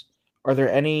mentions. Are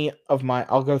there any of my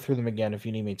I'll go through them again if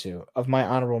you need me to. Of my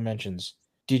honorable mentions,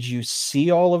 did you see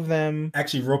all of them?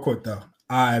 actually, real quick though,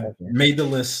 I made the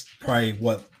list probably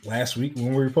last week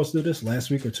when we were supposed to do this, last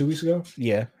week or 2 weeks ago?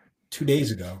 Yeah. 2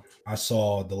 days ago, I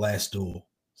saw The Last Duel.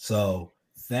 So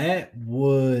that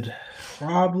would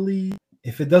probably,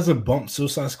 if it doesn't bump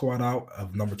Suicide Squad out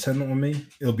of number 10 on me,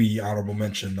 it'll be honorable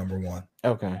mention number 1.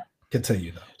 Okay.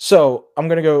 Continue though. So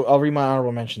I'll read my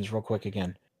honorable mentions real quick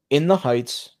again. In the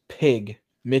Heights, Pig,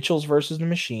 Mitchell's versus the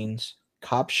Machines,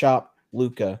 Cop Shop,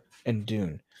 Luca, and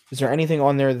Dune. Is there anything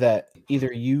on there that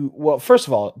either you well, first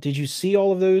of all, did you see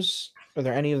all of those? Are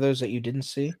there any of those that you didn't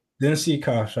see? Didn't see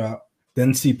Cop Shop,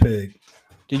 didn't see Pig.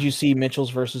 Did you see Mitchell's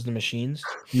versus the Machines?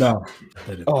 No.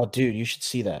 Oh, dude, you should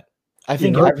see that. I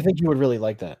think you would really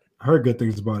like that. I heard good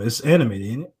things about it. It's animated,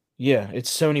 ain't it? Yeah,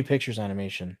 it's Sony Pictures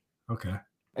Animation. Okay.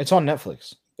 It's on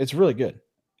Netflix. It's really good.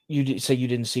 You say you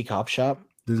didn't see Cop Shop?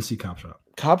 Didn't see Cop Shop.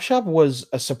 Cop Shop was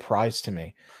a surprise to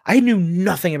me. I knew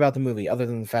nothing about the movie other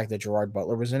than the fact that Gerard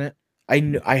Butler was in it.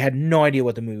 I had no idea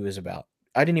what the movie was about.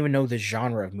 I didn't even know the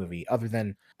genre of movie other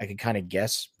than I could kind of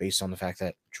guess based on the fact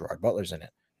that Gerard Butler's in it.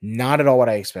 Not at all what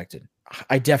I expected.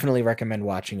 I definitely recommend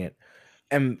watching it.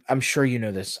 And I'm sure you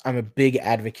know this. I'm a big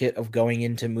advocate of going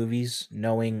into movies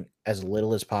knowing as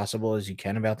little as possible as you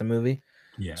can about the movie.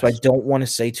 Yes. So I don't want to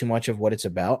say too much of what it's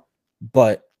about,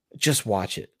 but just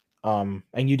watch it. And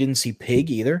you didn't see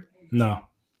Pig either? No.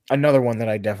 Another one that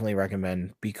I definitely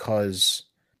recommend because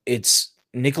it's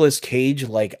Nicolas Cage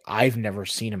like I've never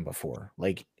seen him before.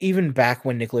 Like even back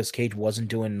when Nicolas Cage wasn't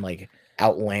doing like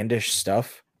outlandish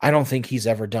stuff, I don't think he's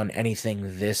ever done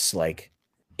anything this like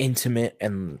intimate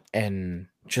and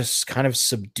just kind of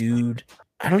subdued.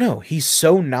 I don't know. He's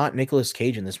so not Nicolas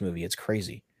Cage in this movie. It's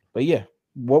crazy. But yeah,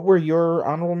 what were your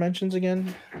honorable mentions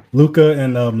again? Luca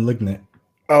and Malignant.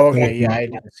 Oh, okay. Yeah, I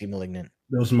didn't see Malignant.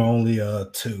 Those are my only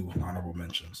 2 honorable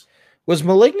mentions. Was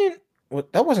Malignant?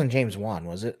 That wasn't James Wan,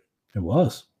 was it? It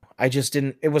was. I just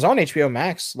didn't. It was on HBO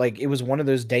Max. Like it was one of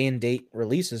those day and date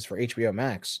releases for HBO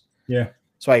Max. Yeah.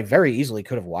 So I very easily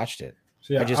could have watched it.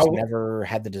 So yeah, I just never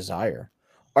had the desire.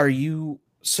 Are you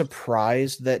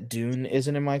surprised that Dune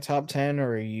isn't in my top 10,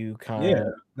 or are you kind of? Yeah,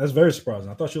 that's very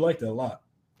surprising. I thought you liked it a lot.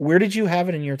 Where did you have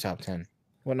it in your top 10?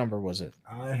 What number was it?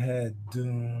 I had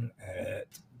Dune at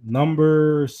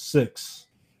number 6.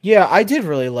 Yeah, I did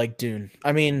really like Dune.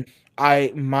 I mean,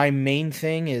 my main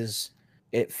thing is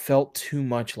it felt too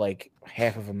much like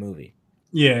half of a movie.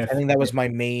 Yeah. I think that was my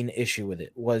main issue with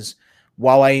it was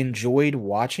while I enjoyed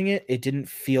watching it, it didn't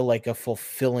feel like a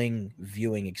fulfilling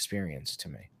viewing experience to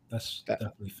me. That's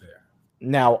definitely fair.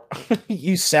 Now,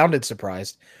 you sounded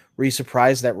surprised. Were you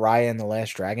surprised that Raya and the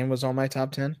Last Dragon was on my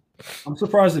top 10? I'm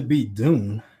surprised it beat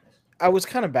Dune. I was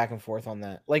kind of back and forth on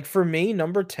that. Like for me,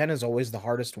 number 10 is always the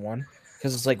hardest one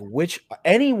because it's like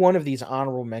any one of these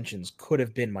honorable mentions could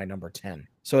have been my number 10.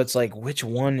 So it's like which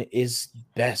one is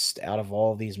best out of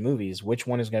all of these movies? Which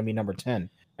one is going to be number 10?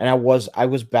 And I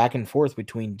was back and forth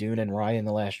between Dune and Raya and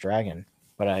the Last Dragon,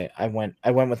 but I went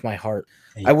with my heart.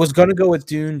 I was going to go with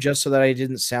Dune just so that I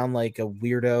didn't sound like a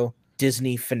weirdo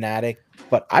Disney fanatic,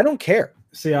 but I don't care.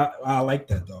 See, I like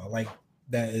that though. I like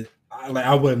that.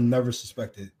 I would have never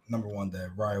suspected, number 1,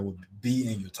 that Raya would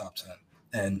be in your top 10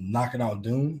 and knocking out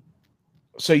Dune.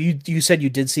 So you said you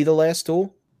did see The Last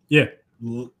Duel? Yeah,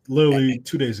 literally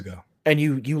 2 days ago. And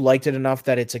you liked it enough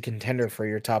that it's a contender for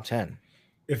your top 10.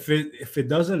 If it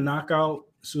doesn't knock out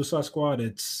Suicide Squad,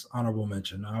 it's honorable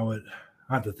mention. I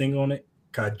have to think on it,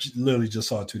 I literally just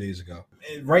saw it 2 days ago.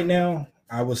 Right now,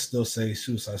 I would still say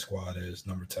Suicide Squad is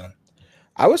number 10.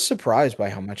 I was surprised by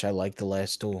how much I liked The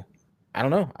Last Duel. I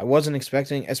don't know. I wasn't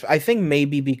expecting. I think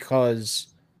maybe because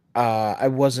I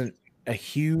wasn't a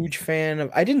huge fan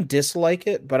of. I didn't dislike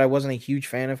it, but I wasn't a huge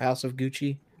fan of House of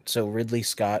Gucci. So Ridley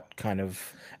Scott kind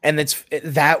of, and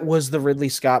that was the Ridley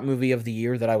Scott movie of the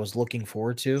year that I was looking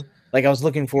forward to. Like I was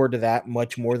looking forward to that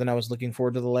much more than I was looking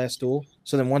forward to The Last Duel.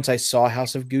 So then once I saw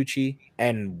House of Gucci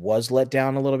and was let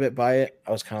down a little bit by it,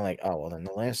 I was kind of like, oh well, then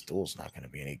The Last Duel's not going to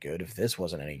be any good if this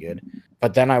wasn't any good.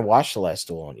 But then I watched The Last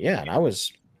Duel, and yeah, and I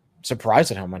was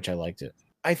surprised at how much I liked it.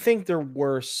 I think there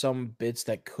were some bits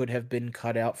that could have been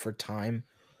cut out for time.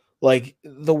 Like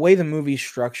the way the movie's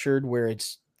structured, where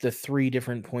it's the 3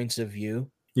 different points of view.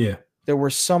 Yeah. There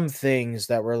were some things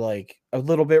that were like a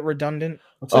little bit redundant.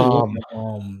 I'll tell you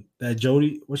what, that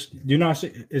Jodie, which do you not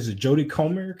say, is it Jodie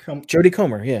Comer? Jodie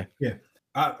Comer, yeah. Yeah.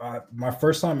 I my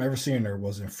first time ever seeing her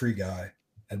was in Free Guy.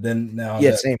 And then now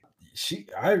same.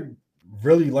 I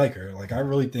really like her. Like I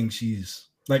really think she's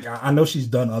like I know she's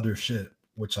done other shit,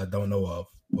 which I don't know of,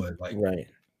 but like right.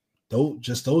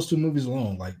 Just those 2 movies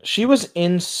alone, like she was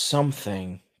in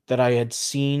something that I had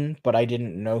seen, but I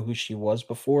didn't know who she was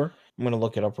before. I'm gonna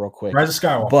look it up real quick. Rise of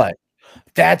Skywalker. But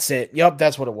that's it. Yep,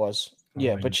 that's what it was.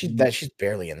 Yeah, but she's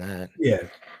barely in that. Yeah.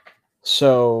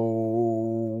 So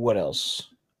what else?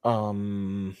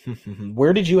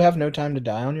 Where did you have No Time to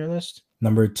Die on your list?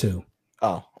 Number 2.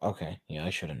 Oh, okay. Yeah, I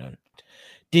should have known.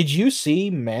 Did you see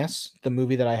Mass, the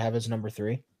movie that I have as number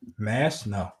 3? Mass?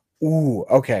 No. Ooh,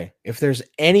 okay. If there's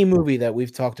any movie that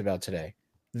we've talked about today,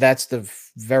 that's the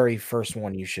very first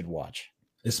one you should watch.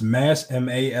 It's Mass,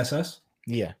 MASS?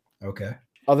 Yeah. Okay.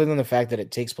 Other than the fact that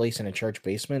it takes place in a church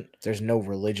basement, there's no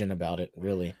religion about it,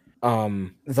 really.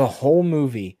 The whole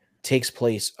movie takes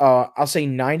place, I'll say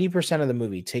 90% of the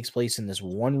movie takes place in this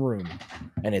one room,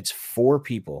 and it's 4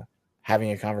 people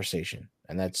having a conversation,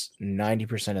 and that's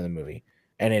 90% of the movie.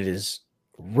 And it is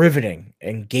riveting,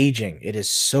 engaging. It is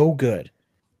so good.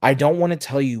 I don't want to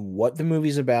tell you what the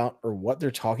movie's about or what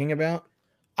they're talking about.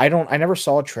 I never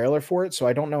saw a trailer for it, so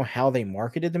I don't know how they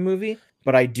marketed the movie,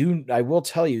 but I will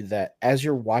tell you that as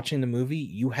you're watching the movie,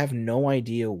 you have no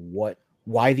idea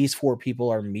why these 4 people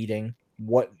are meeting,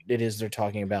 what it is they're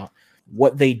talking about.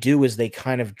 What they do is they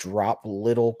kind of drop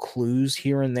little clues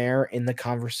here and there in the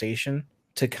conversation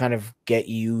to kind of get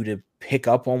you to pick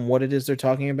up on what it is they're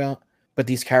talking about. But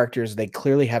these characters, they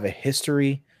clearly have a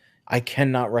history. I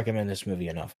cannot recommend this movie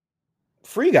enough.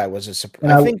 Free Guy was a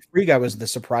surprise. I think Free Guy was the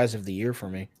surprise of the year for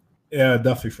me. Yeah,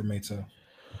 definitely for me too.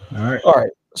 All right.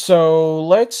 So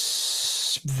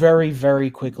let's very,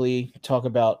 very quickly talk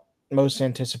about most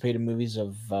anticipated movies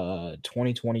of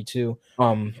 2022.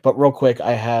 But real quick,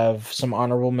 I have some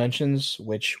honorable mentions,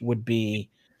 which would be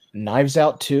Knives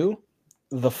Out 2,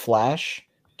 The Flash,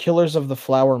 Killers of the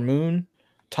Flower Moon,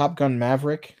 Top Gun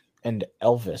Maverick, and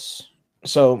Elvis.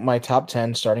 So my top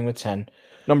 10, starting with 10.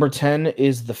 Number 10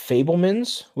 is The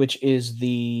Fabelmans, which is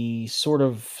the sort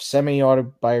of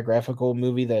semi-autobiographical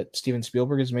movie that Steven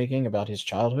Spielberg is making about his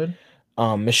childhood.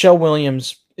 Michelle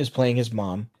Williams is playing his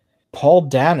mom. Paul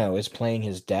Dano is playing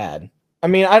his dad. I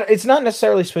mean, it's not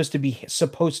necessarily supposed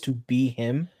to be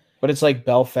him, but it's like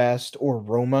Belfast or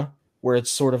Roma, where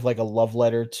it's sort of like a love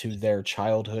letter to their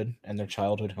childhood and their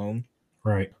childhood home.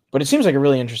 Right. But it seems like a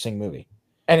really interesting movie.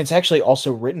 And it's actually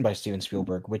also written by Steven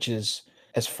Spielberg, which is,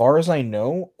 as far as I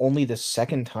know, only the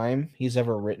second time he's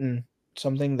ever written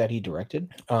something that he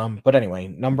directed. But anyway,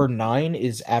 number 9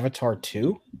 is Avatar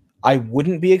 2. I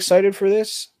wouldn't be excited for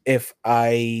this if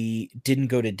I didn't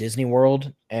go to Disney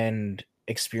World and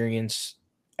experience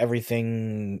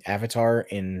everything Avatar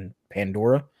in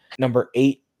Pandora. Number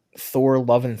 8, Thor: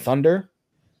 Love and Thunder.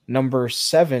 Number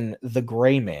 7, The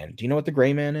Gray Man. Do you know what The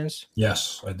Gray Man is?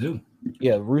 Yes, I do.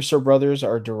 Yeah, Russo brothers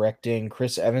are directing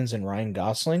Chris Evans and Ryan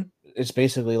Gosling. It's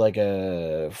basically like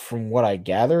from what I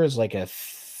gather, is like a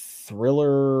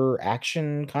thriller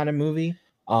action kind of movie.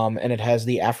 And it has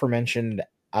the aforementioned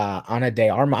Ana de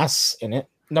Armas in it.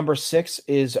 Number 6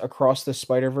 is Across the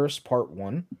Spider-Verse Part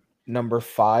 1. Number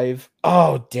 5.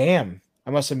 Oh, damn.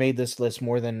 I must have made this list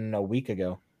more than a week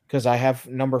ago. Because I have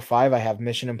number 5, I have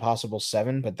Mission Impossible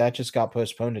 7, but that just got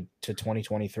postponed to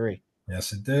 2023.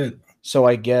 Yes, it did. So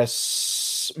I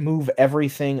guess move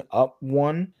everything up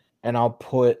 1, and I'll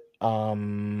put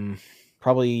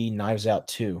probably Knives Out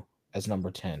 2 as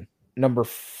number 10. Number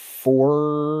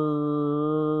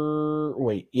 4.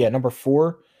 Number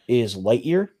 4 is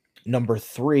Lightyear. Number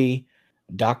 3,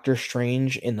 Doctor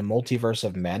Strange in the Multiverse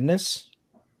of Madness.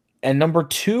 And number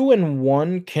 2 and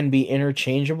 1 can be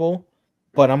interchangeable,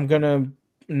 but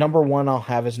number 1 I'll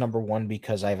have as number 1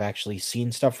 because I've actually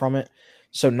seen stuff from it.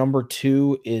 So number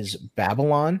 2 is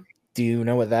Babylon. Do you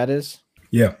know what that is?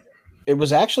 Yeah. It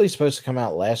was actually supposed to come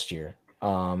out last year,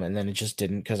 and then it just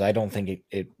didn't because I don't think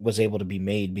it was able to be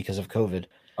made because of COVID.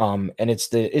 And it's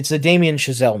the Damien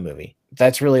Chazelle movie.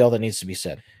 That's really all that needs to be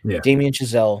said. Yeah. Damien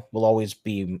Chazelle will always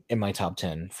be in my top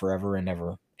 10 forever and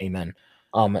ever. Amen.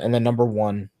 And then number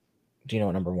 1, do you know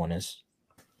what number 1 is?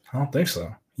 I don't think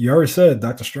so. You already said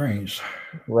Doctor Strange.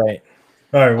 Right.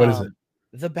 All right, what is it?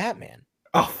 The Batman.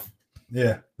 Oh,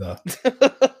 yeah. Duh.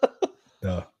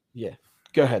 Yeah.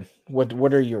 Go ahead.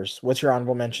 What are yours? What's your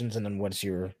honorable mentions, and then what's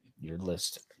your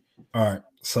list? All right.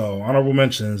 So honorable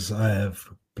mentions, I have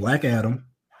Black Adam,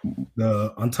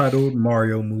 the Untitled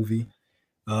Mario movie,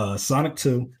 Sonic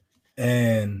 2,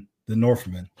 and The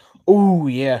Northman. Oh,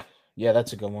 yeah. Yeah,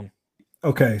 that's a good one.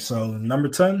 Okay, so number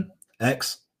 10,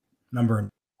 X. Number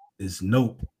is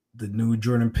Nope, the new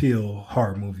Jordan Peele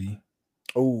horror movie.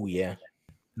 Oh, yeah.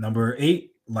 Number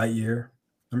 8, Lightyear.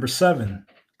 Number 7,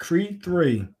 Creed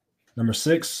 3. Number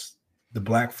 6, The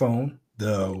Black Phone.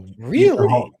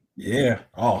 Really? Yeah.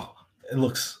 Oh, it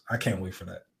looks, I can't wait for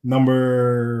that.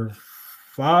 Number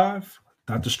 5,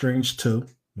 Doctor Strange 2,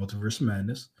 Multiverse of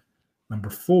Madness. Number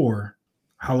 4,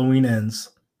 Halloween Ends.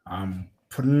 I'm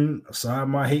putting aside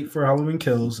my hate for Halloween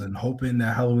Kills and hoping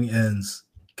that Halloween Ends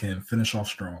can finish off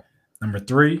strong. Number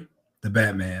 3, The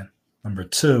Batman. Number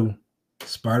 2,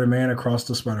 Spider-Man Across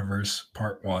the Spider-Verse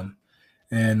Part 1.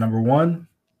 And number 1,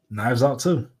 Knives Out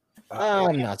 2.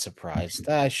 I'm not surprised.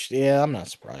 Yeah, I'm not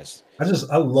surprised.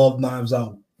 I love Knives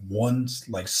Out 1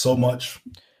 like so much.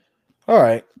 All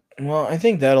right. Well, I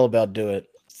think that'll about do it.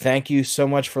 Thank you so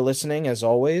much for listening. As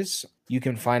always, you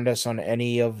can find us on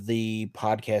any of the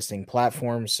podcasting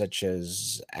platforms such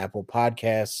as Apple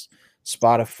Podcasts,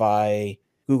 Spotify,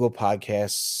 Google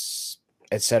Podcasts,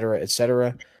 etc.,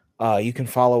 etc. You can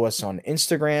follow us on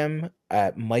Instagram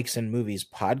at Mikes and Movies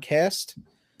Podcast.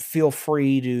 Feel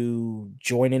free to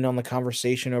join in on the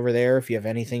conversation over there. If you have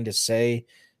anything to say,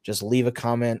 just leave a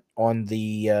comment on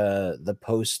the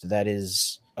post that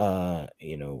is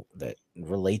that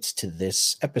relates to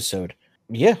this episode.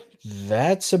 Yeah,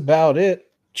 that's about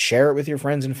it. Share it with your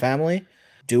friends and family.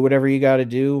 Do whatever you got to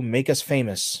do. Make us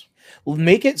famous.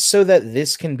 Make it so that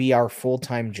this can be our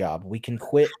full-time job. We can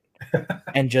quit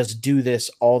and just do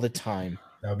this all the time.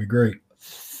 That would be great.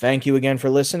 Thank you again for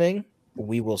listening.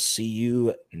 We will see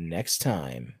you next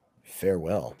time.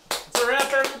 Farewell. It's a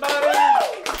wrap, everybody.